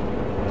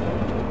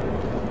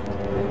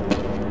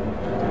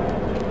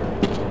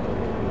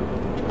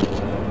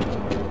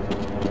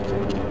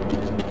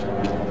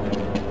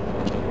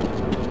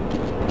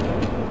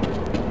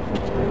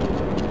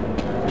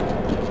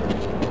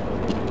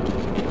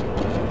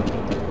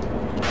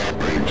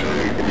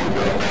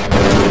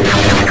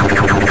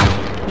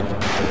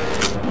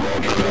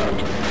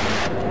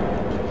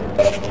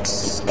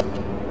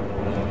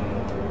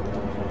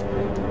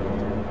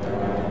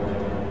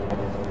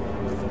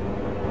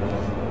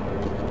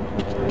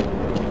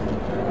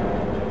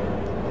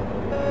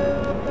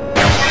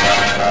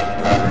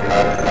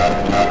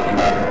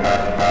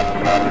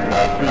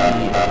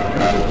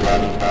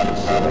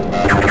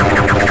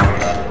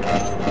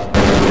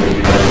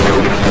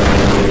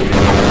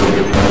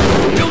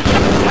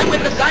 I'm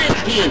with the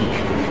science team.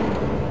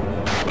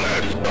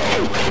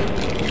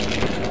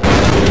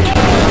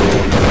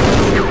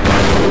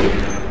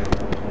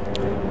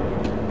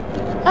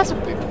 That's a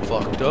bit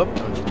fucked up,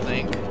 don't you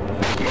think?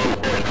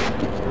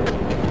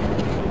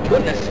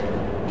 Goodness.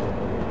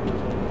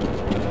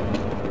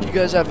 You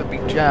guys have a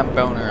big giant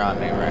boner on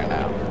me right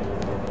now.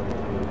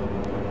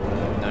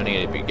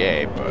 mean to be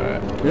gay,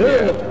 but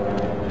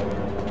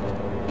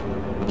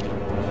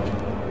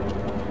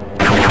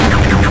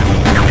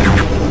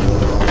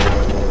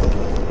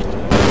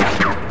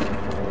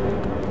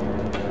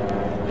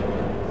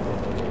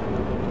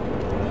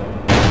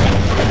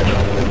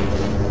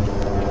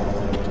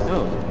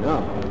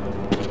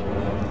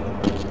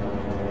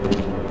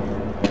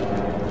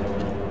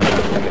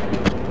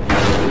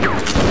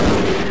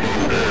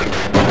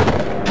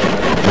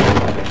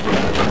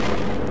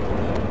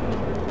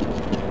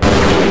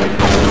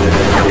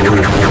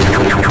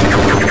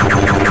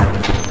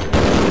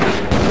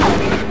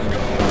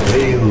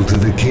Hail to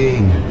the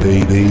king,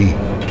 baby.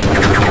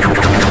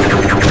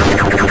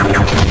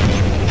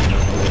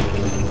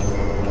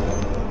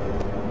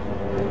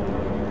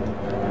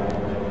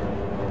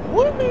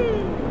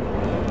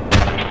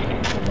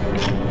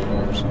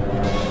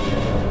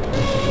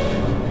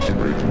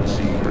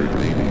 Emergency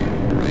radio.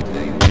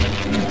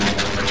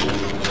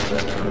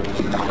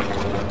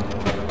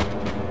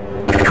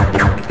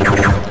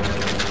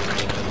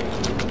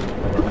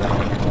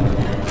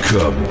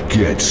 Come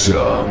get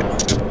some.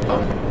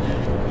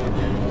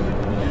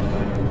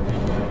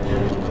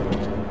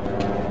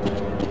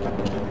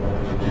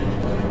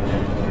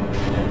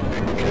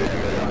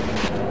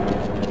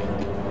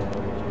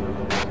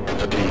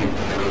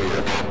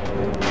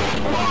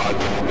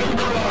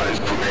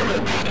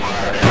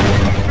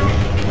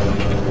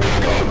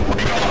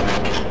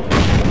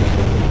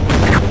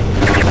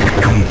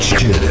 Eat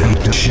shit.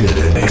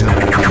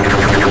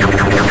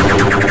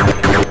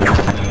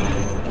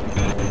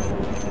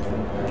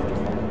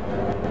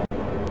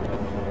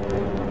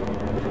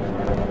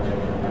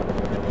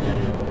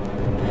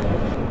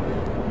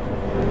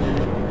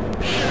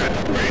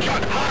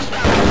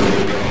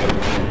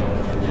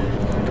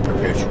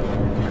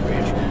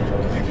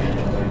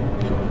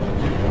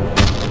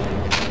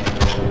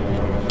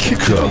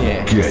 Come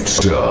get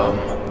some.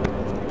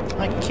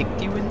 I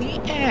kicked you in the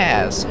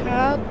ass.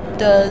 How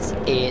does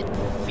it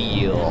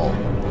feel?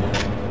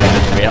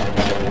 Yeah.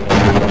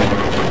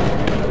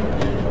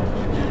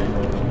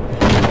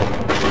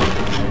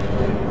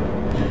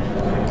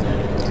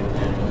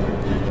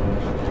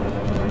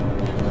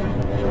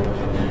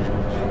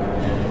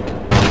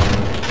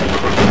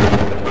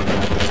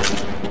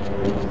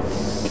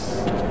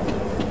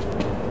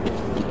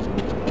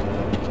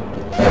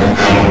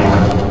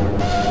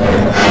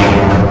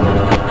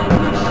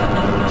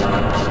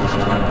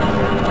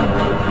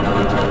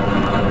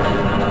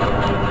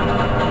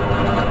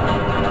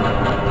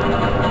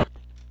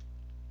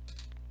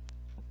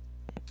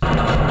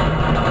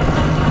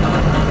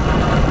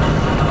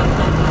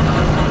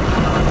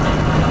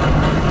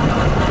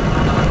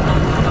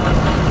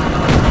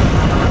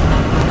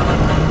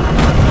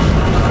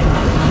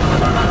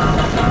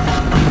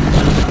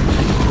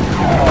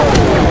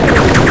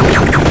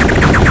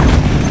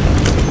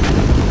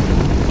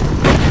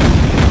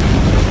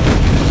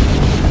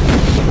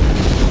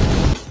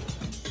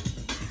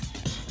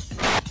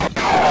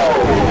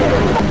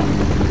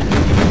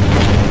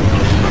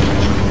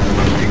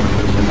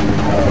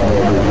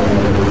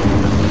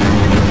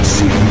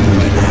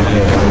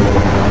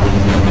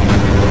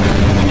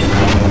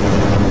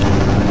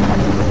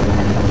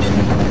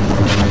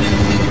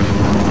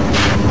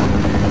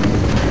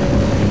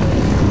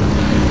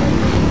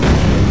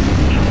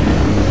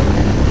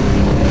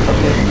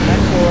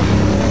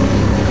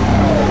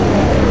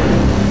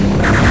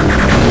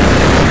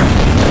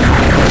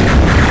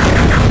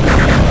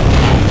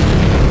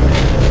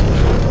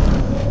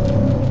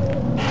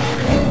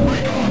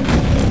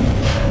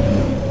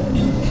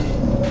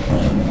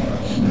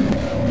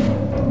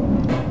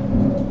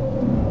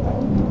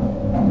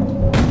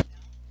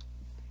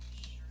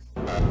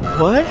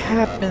 What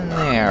happened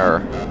there?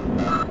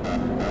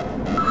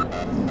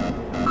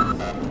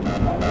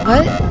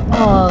 What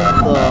on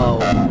the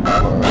world?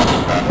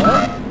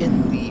 What in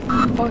the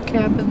fuck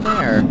happened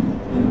there?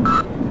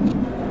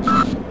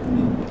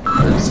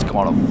 This is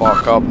gonna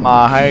fuck up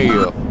my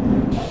hair.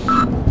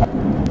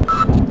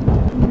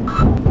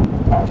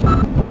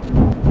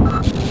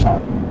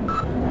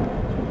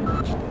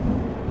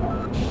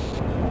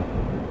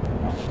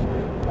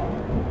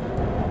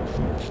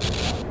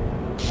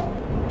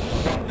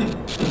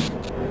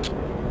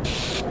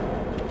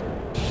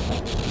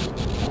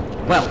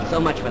 Well, so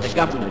much for the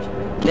government.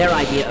 Their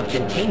idea of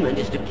containment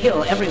is to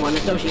kill everyone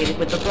associated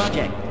with the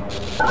project.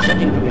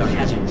 Judging from your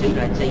hazard suit,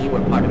 I'd say you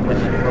were part of what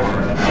went wrong.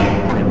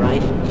 Am I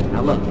right?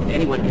 Now look, if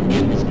anyone can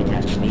end this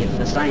catastrophe, it's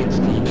the science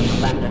team in the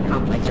Lambda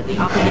complex at the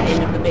opposite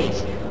end of the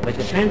base. With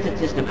the transit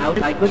system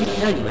out, I couldn't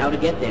tell you how to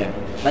get there.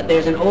 But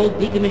there's an old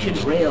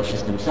decommissioned rail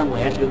system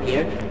somewhere through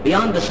here,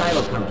 beyond the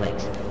silo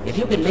complex. If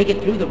you can make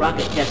it through the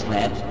rocket test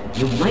labs,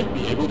 you might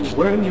be able to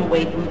worm your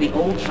way through the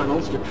old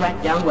tunnels to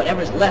track down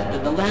whatever's left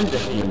of the Lambda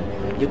team.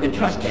 You can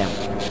trust them.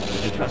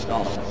 You can trust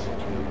all of us.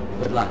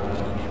 Good luck.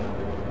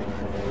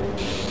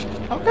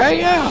 Okay,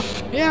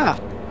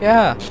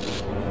 yeah.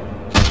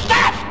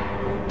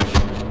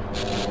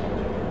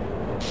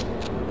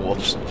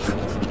 Whoops.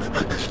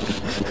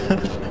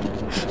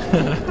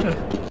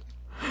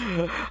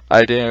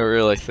 I didn't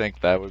really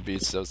think that would be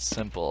so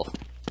simple.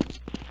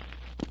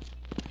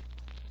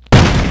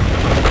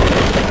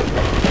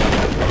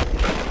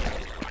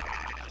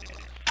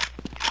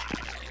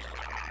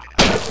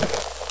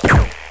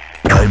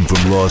 I'm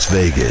from Las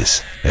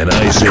Vegas, and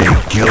I say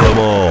kill 'em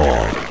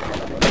all.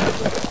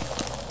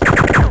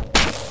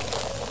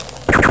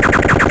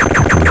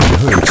 It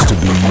hurts to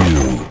be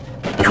you.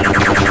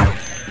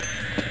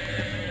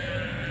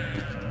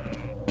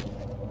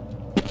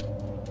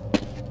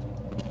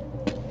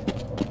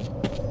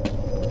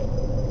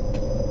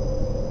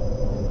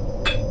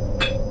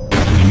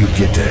 When you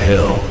get to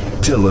hell,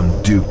 tell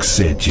 'em Duke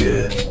sent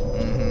you.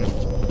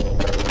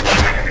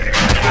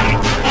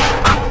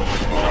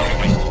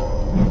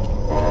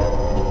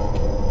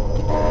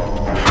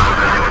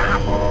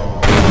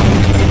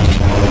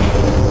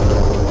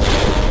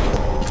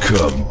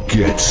 Come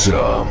get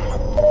some.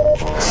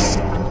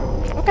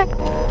 Okay.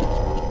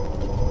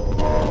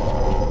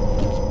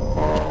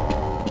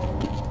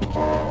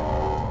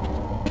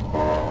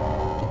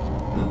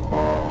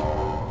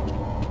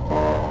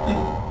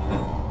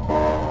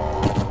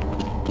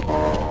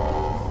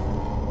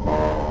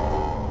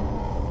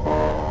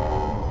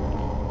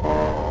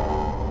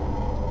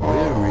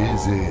 Where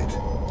is it?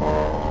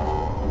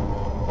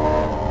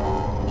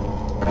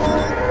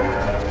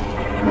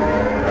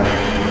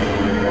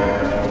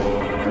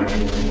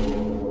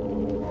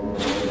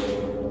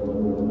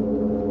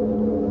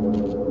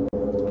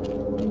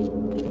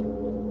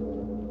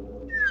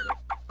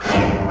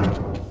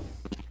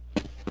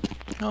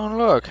 Oh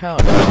look, how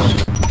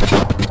nice.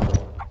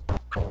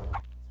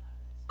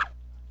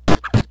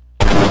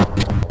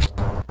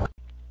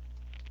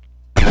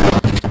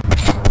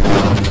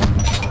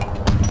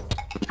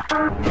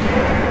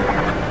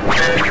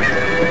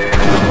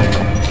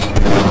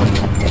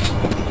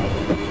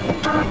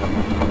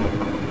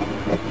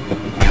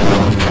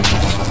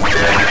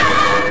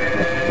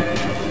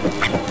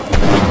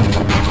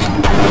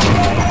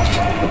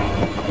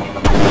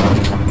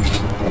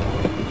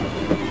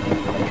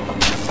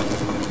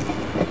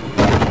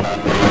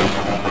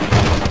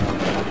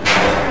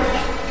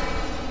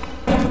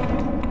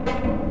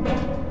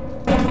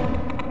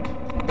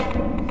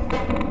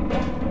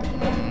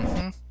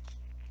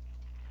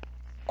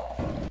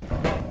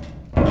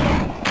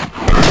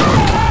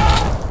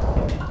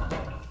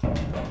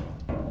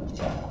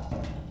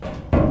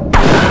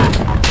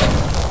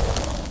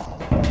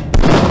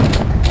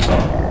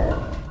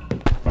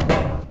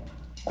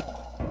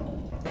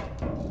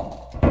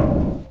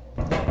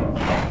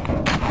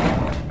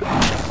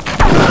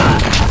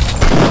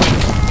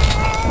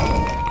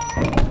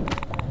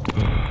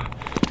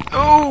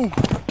 Oh!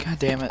 God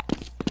damn it.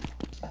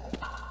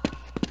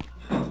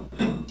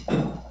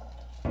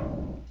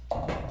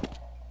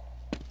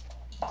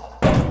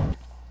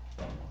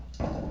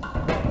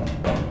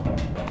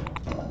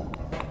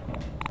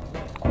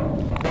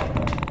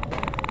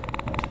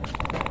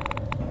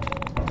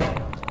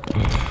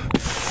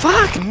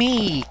 Fuck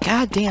me!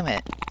 God damn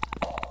it.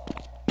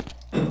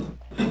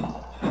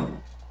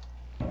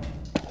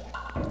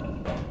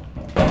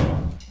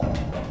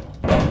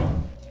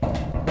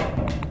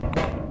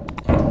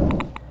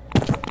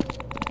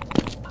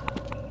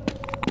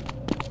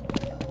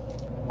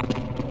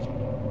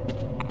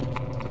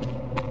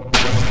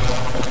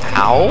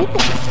 Ow?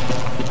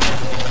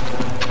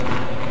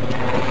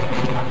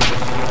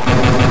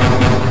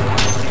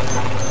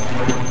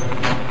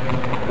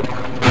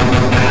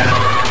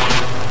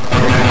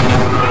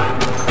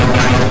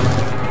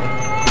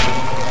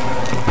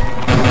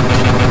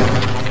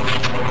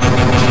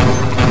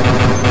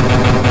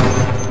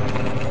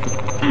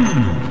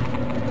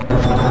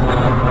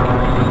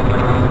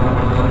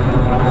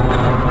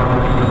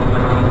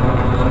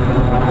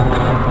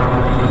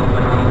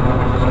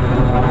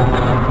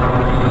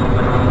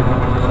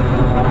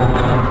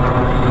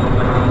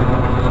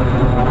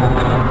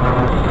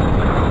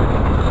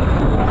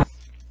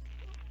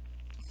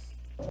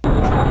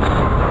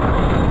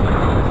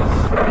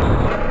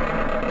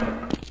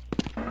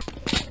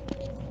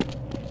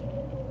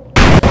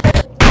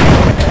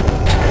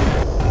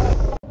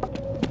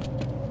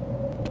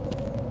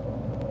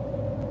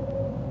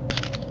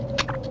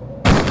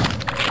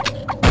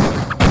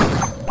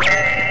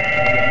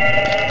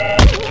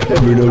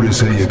 Ever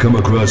notice how you come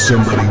across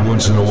somebody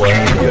once in a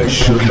while you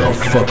shouldn't have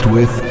fucked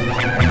with?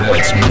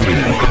 That's me.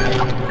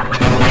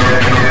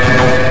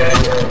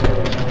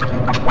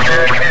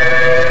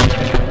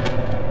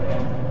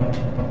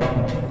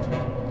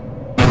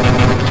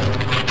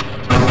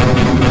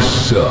 You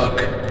suck.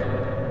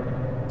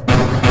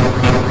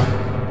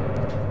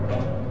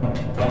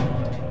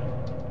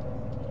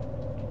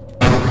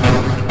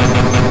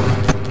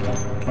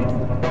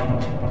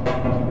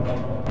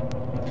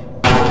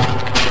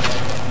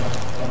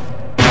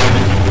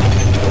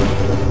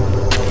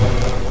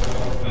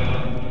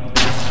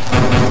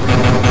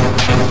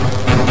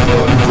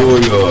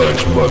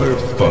 Voyage,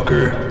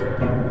 motherfucker.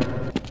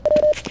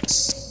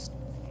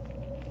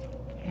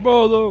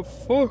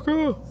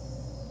 Motherfucker!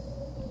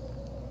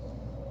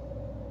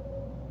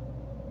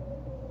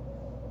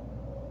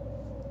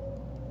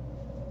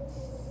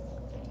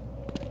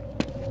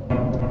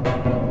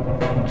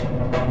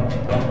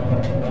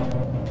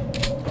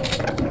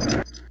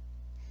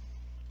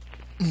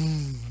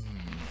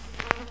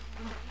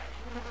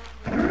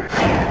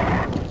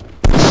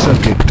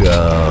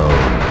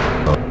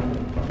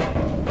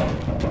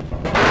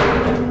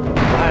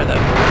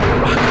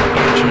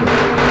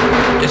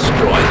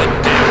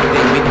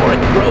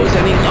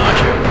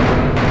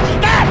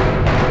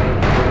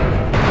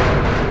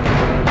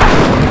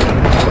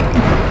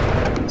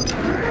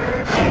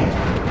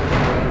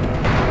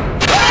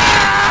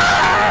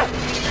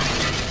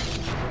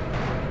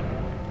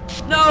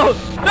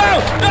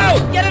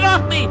 No! Get it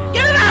off me!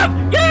 Get it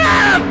out! Get it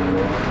out!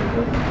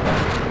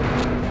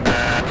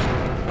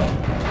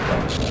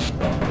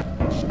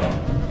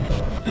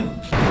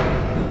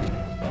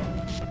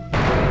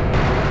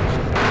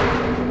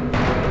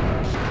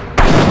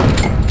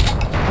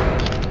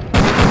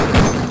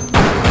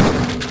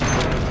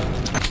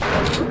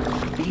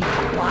 Be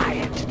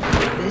quiet.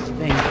 This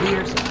thing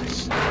hears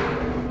us.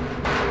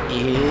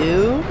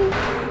 Ew.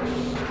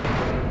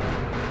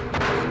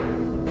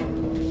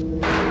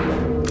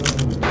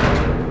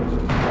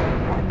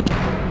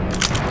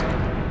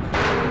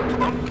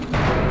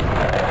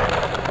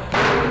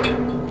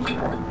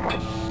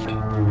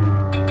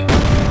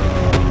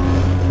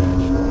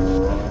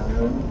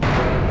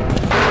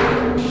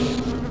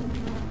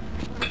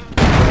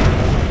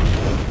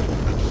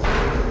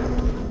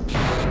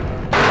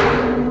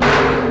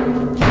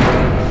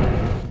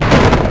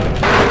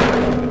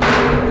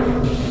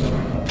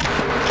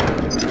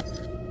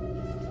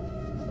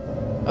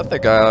 I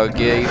think I'll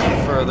get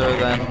even further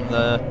than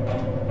the...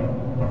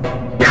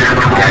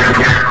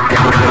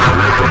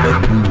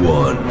 Recommend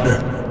one.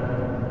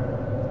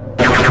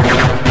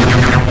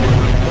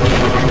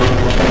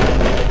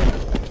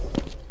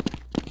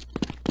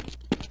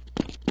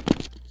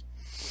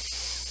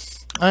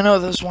 I know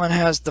this one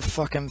has the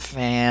fucking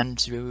fan,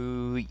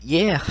 so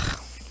yeah.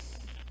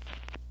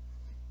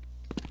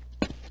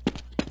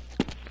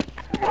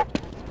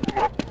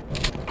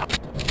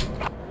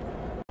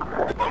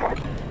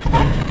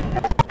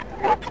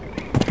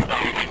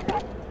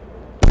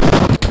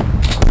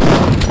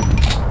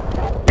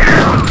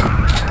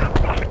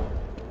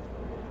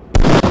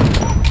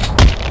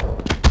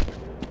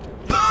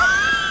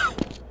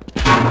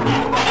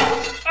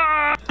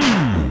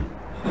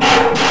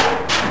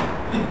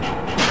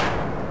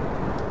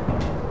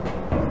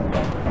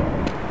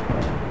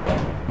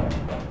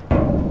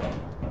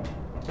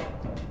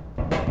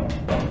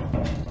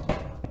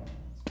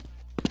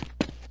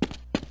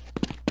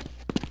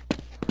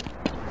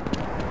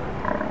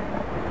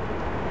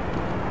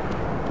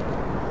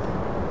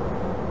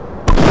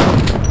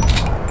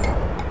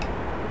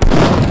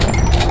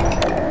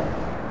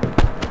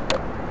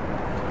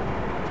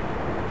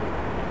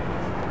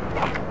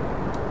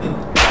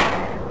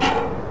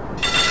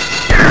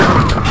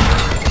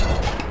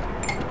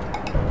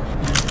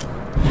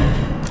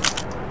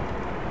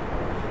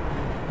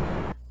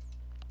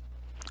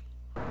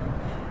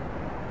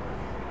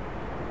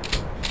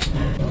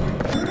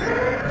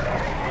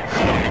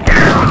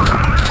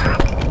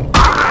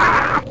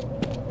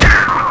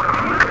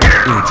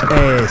 It's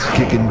ass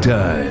kicking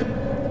time.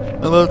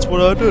 And that's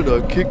what I did, I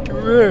kicked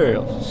your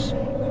ass.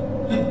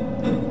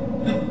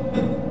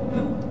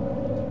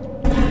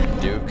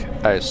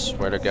 Duke, I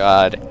swear to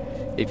God,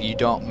 if you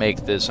don't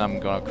make this, I'm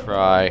gonna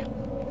cry.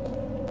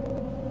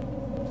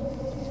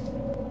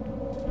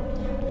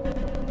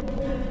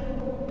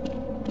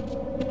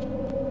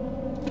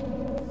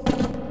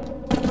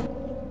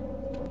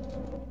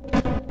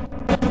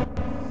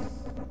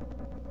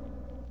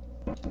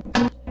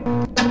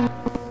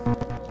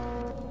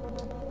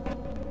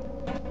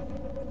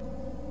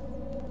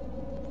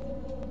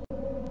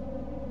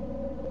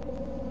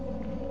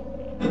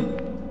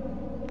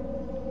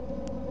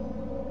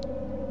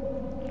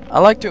 I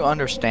like to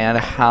understand,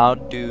 how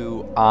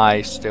do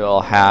I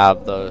still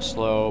have the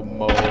slow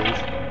mode?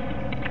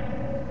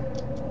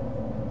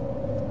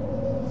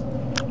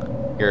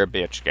 You're a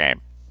bitch,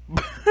 game.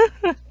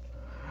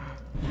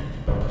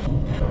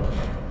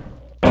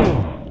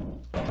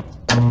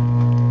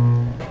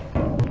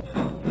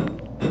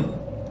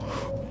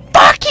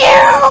 Fuck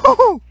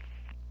you!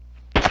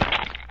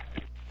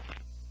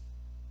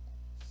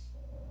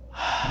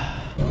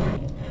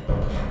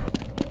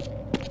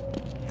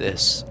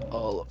 This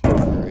all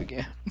over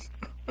again.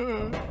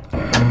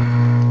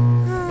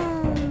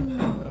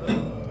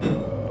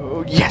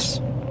 Oh,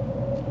 yes!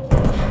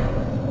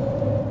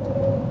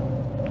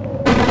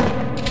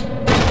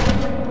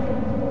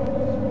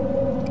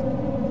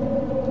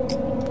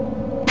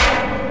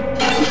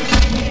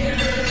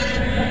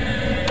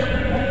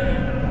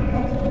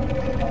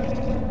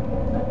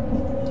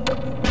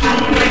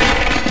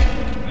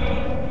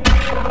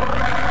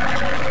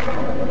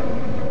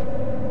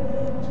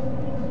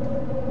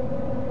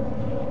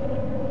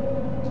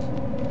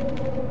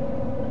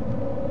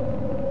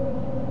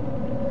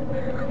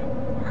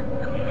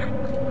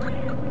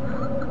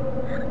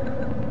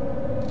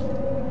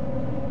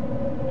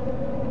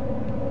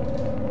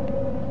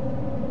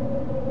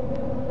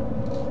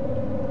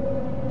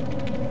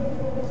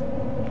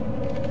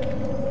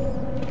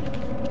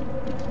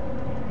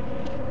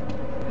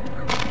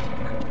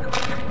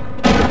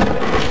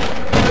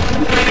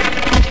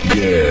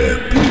 Yeah,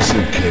 piece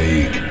of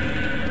cake.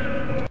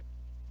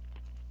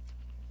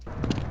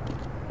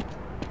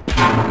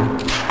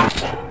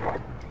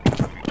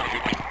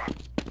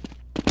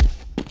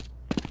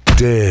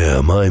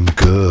 Damn, I'm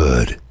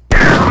good.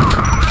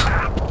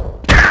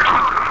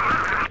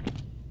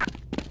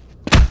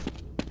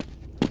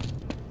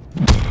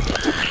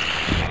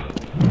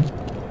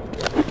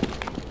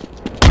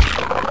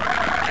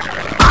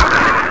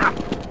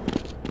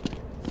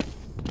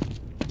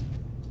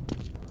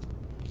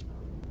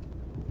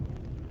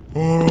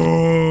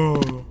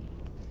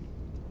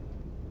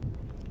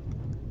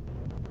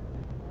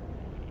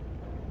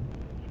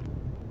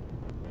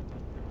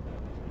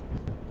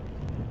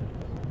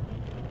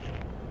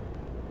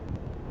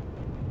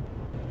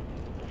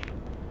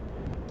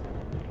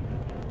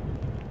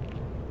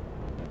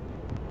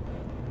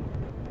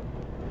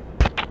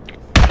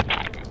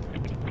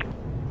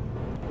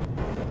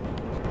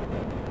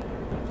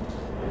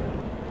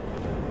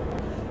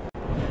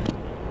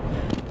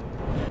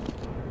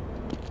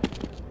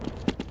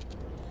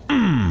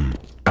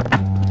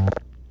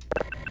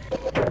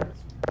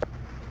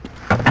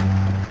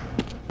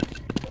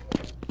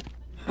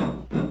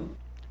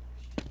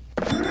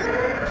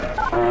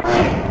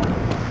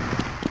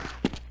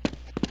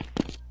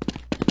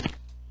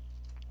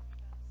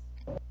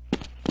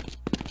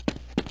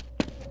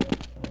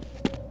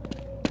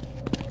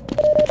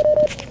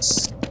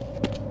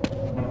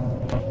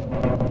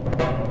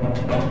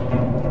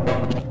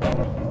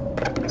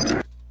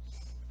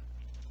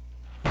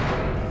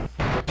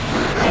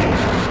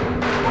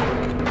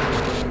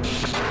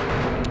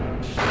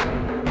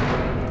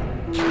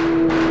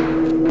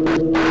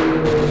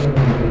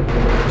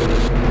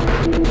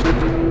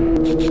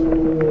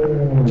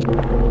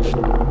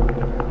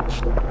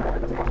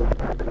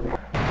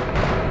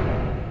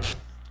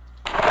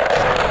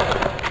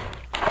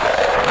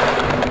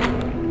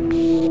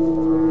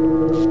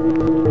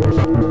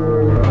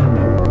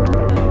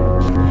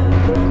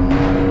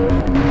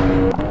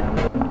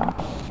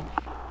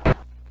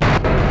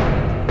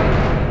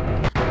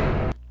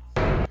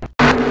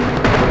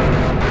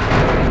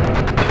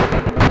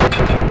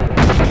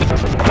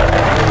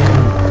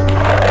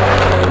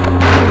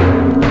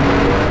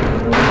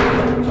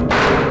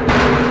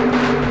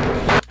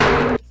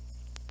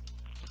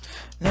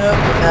 Nope,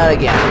 not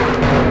again.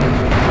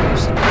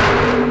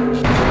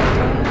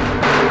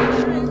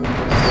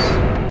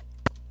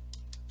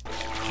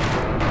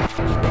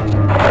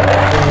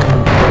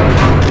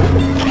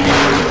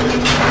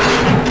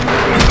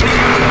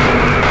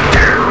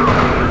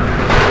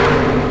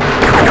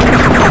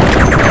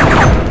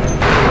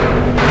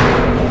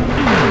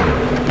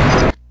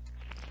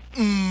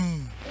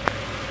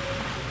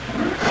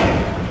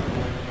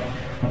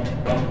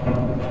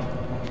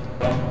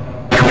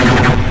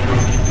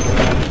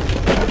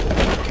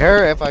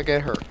 Care if I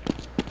get hurt.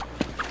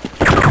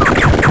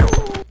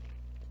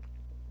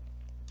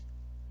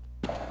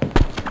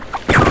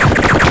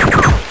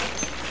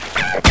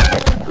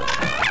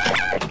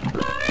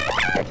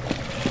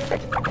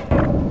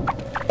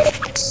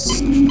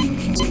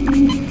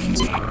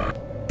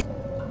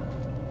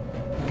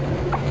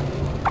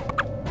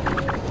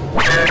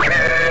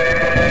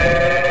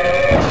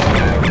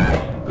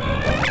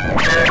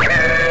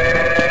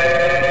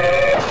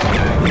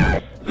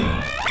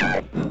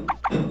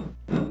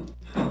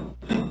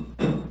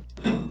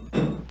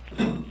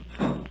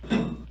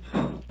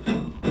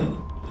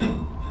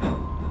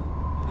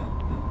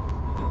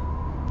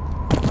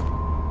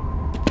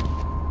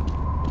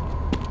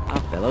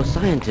 Fellow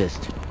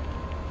scientist.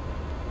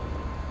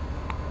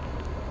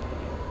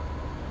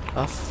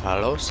 A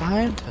fellow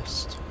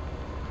scientist.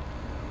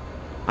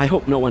 I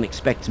hope no one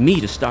expects me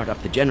to start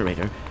up the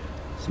generator.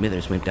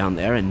 Smithers went down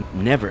there and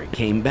never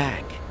came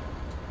back.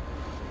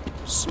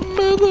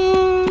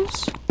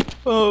 Smithers!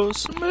 Oh,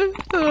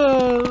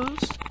 Smithers!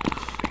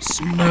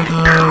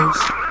 Smithers!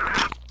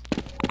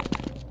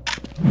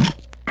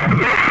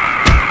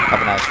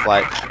 Have a nice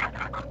flight.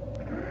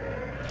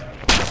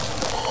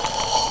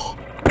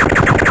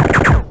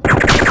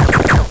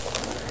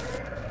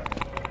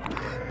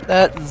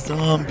 That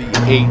zombie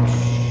ate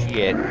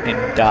shit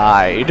and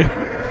died. I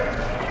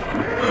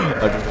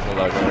just feel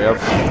like I have.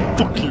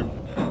 Fuck you.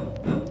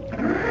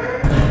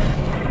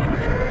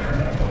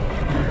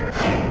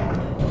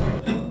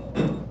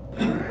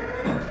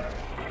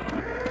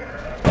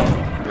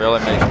 Really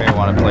makes me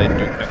want to play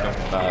Duke Nukem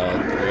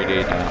 3D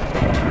now.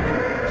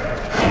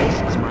 This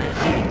is my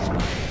hiding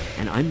spot,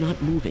 and I'm not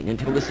moving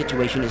until the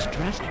situation is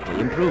drastically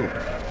improved.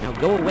 Now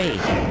go away,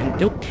 and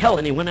don't tell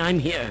anyone I'm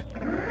here.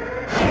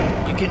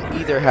 You can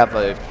either have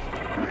a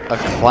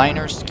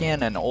Kleiner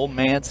skin, an old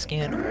man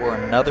skin, or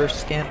another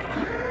skin.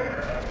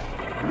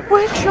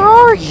 Which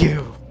are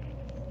you?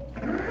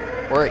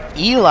 Or an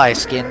Eli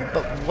skin,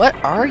 but what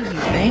are you,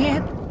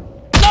 man?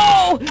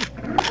 No!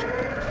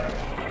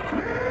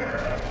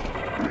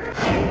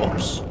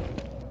 Whoops.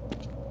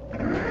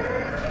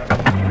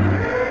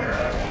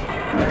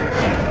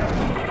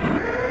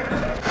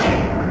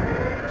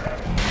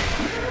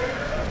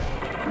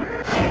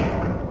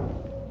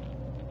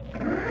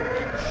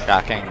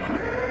 Shocking.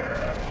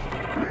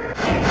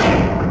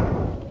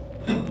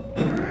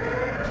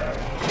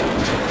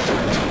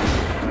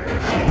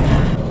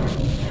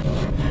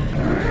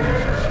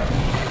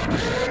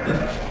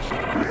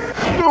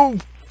 No!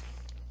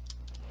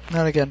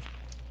 Not again.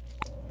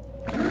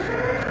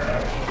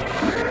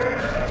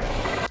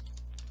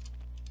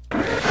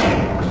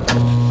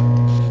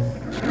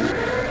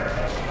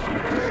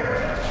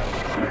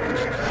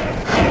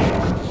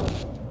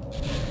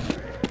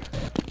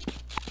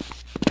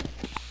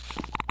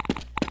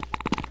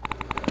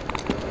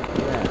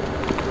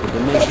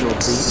 Dimensional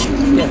breach is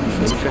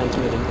definitely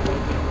transmitting.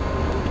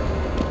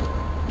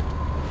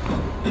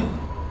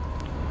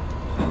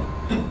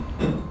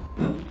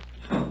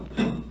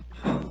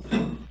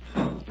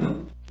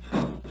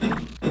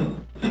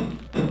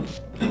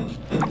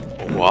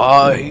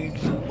 Why,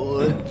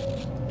 boy?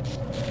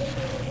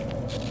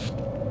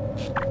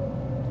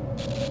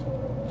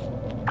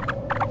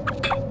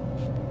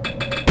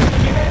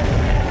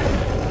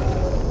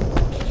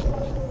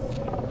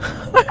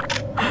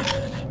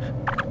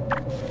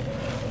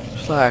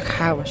 It's like,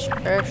 have a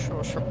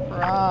special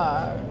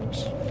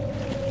surprise.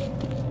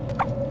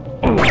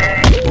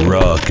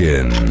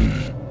 Rockin'.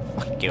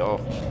 Fuck you.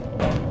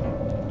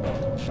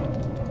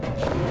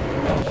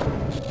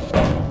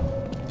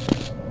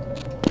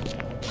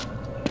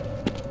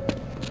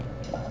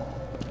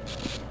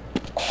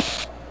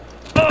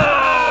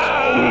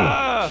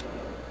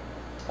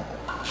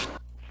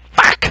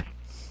 Fuck!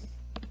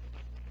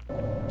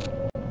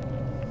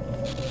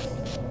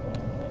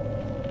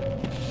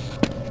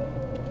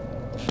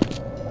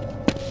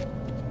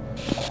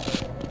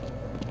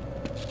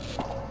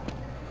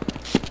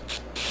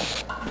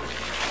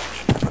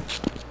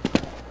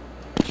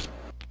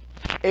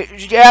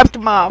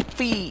 zapped my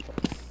feet.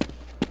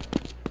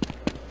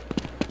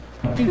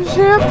 You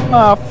zapped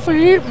my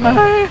feet,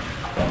 man.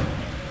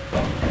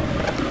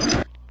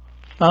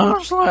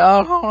 Honestly,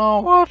 I don't know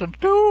what to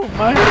do,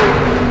 man.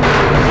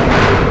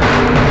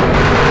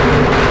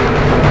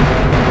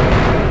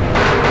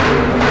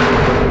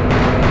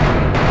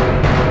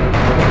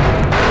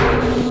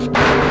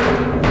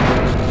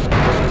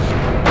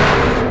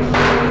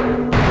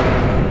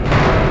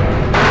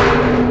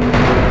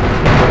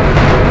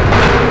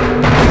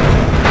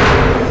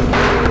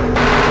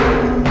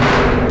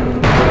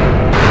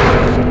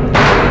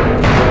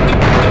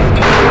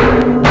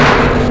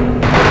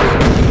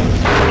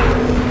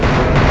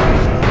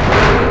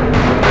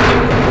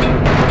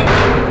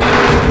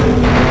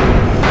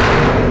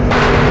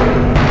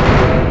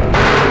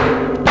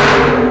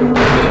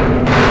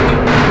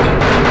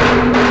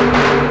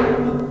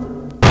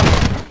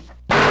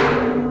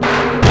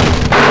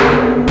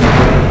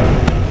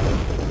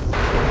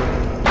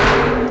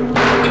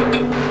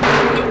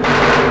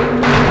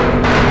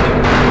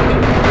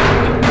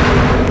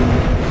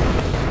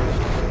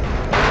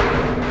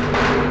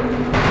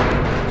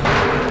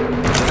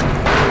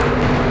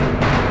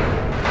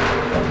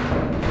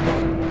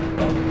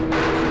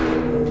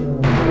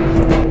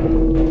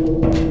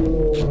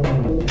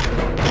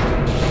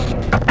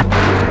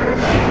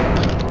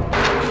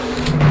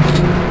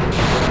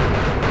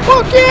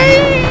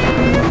 Okay!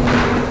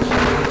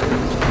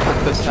 Fuck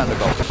this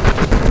tentacle.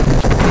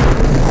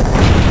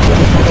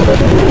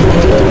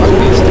 Fuck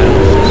these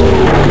tentacles.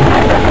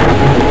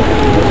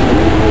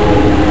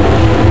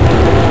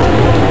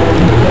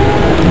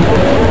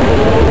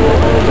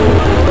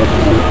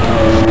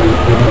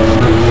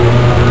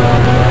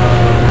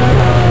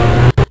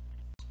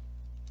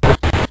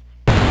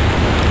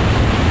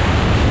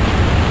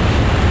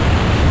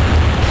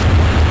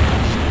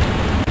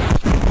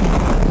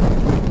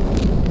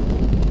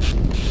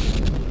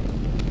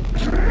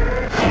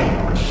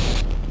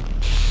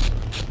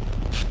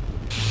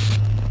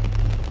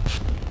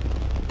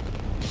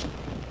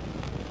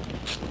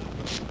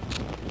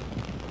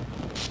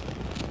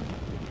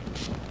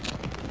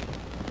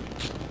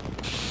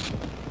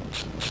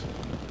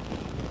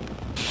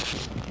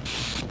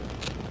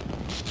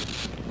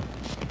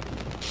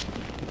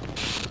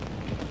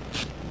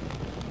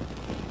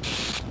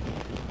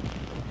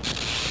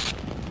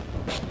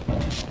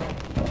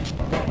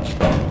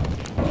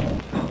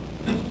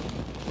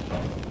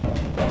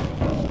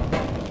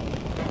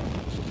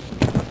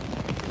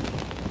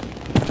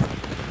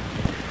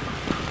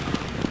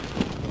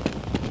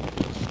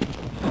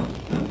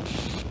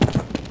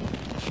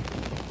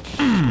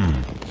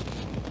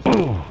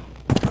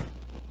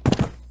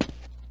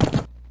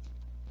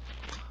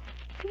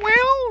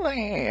 Well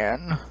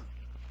then.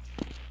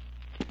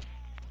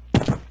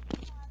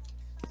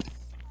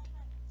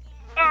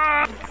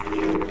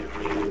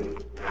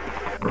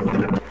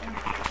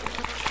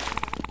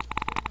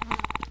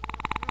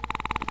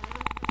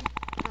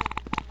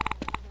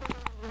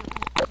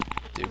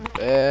 Too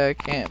bad I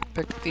can't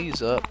pick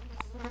these up.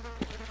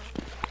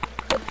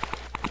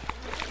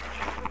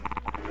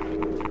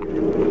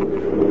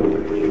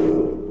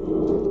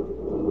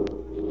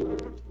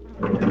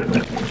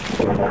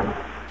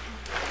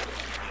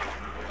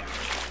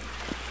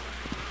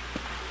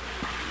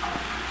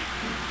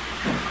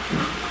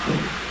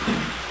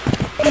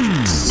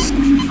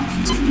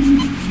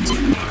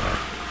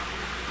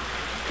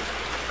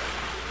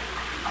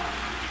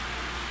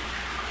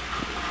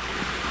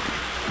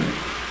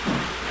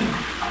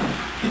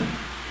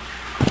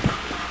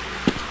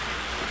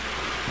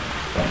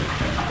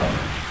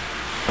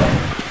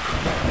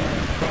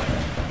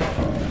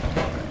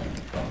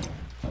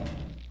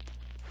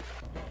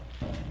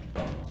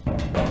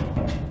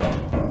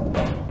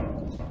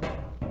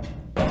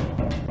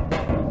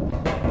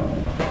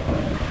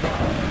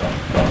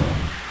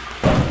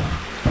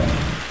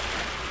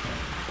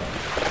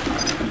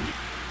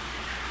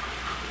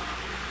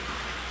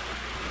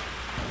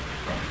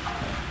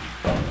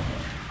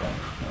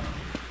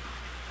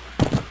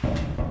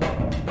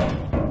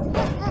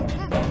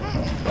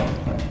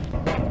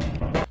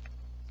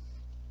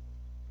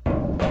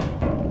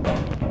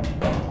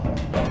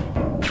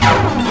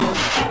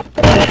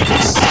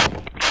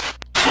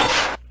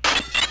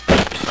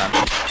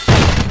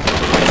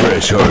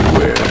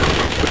 Hardware.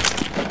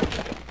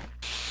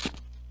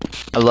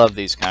 I love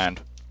these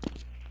kind.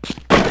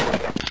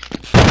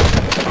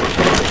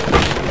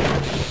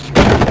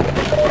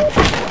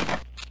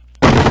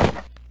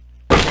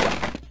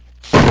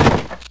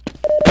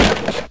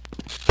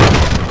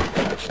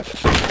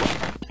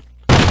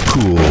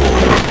 Cool.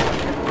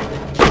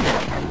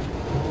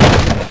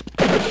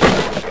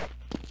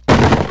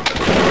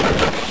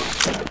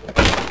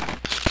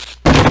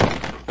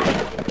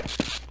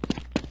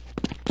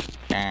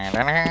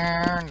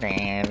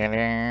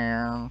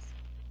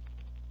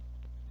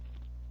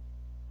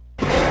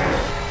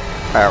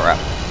 Alright.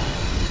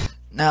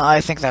 Now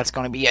I think that's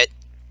going to be it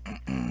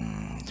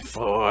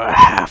for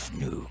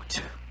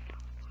Half-Nuked.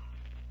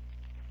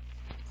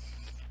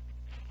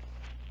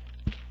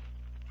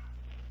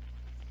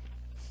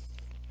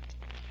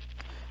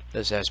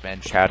 This has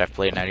been Chad F.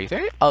 Blade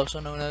 93, also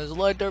known as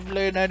Lighter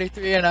Blade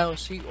 93, and I will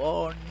see you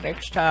all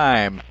next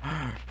time.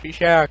 Peace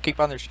out, keep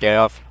on their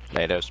scale off.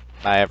 Laters.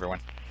 Bye, everyone.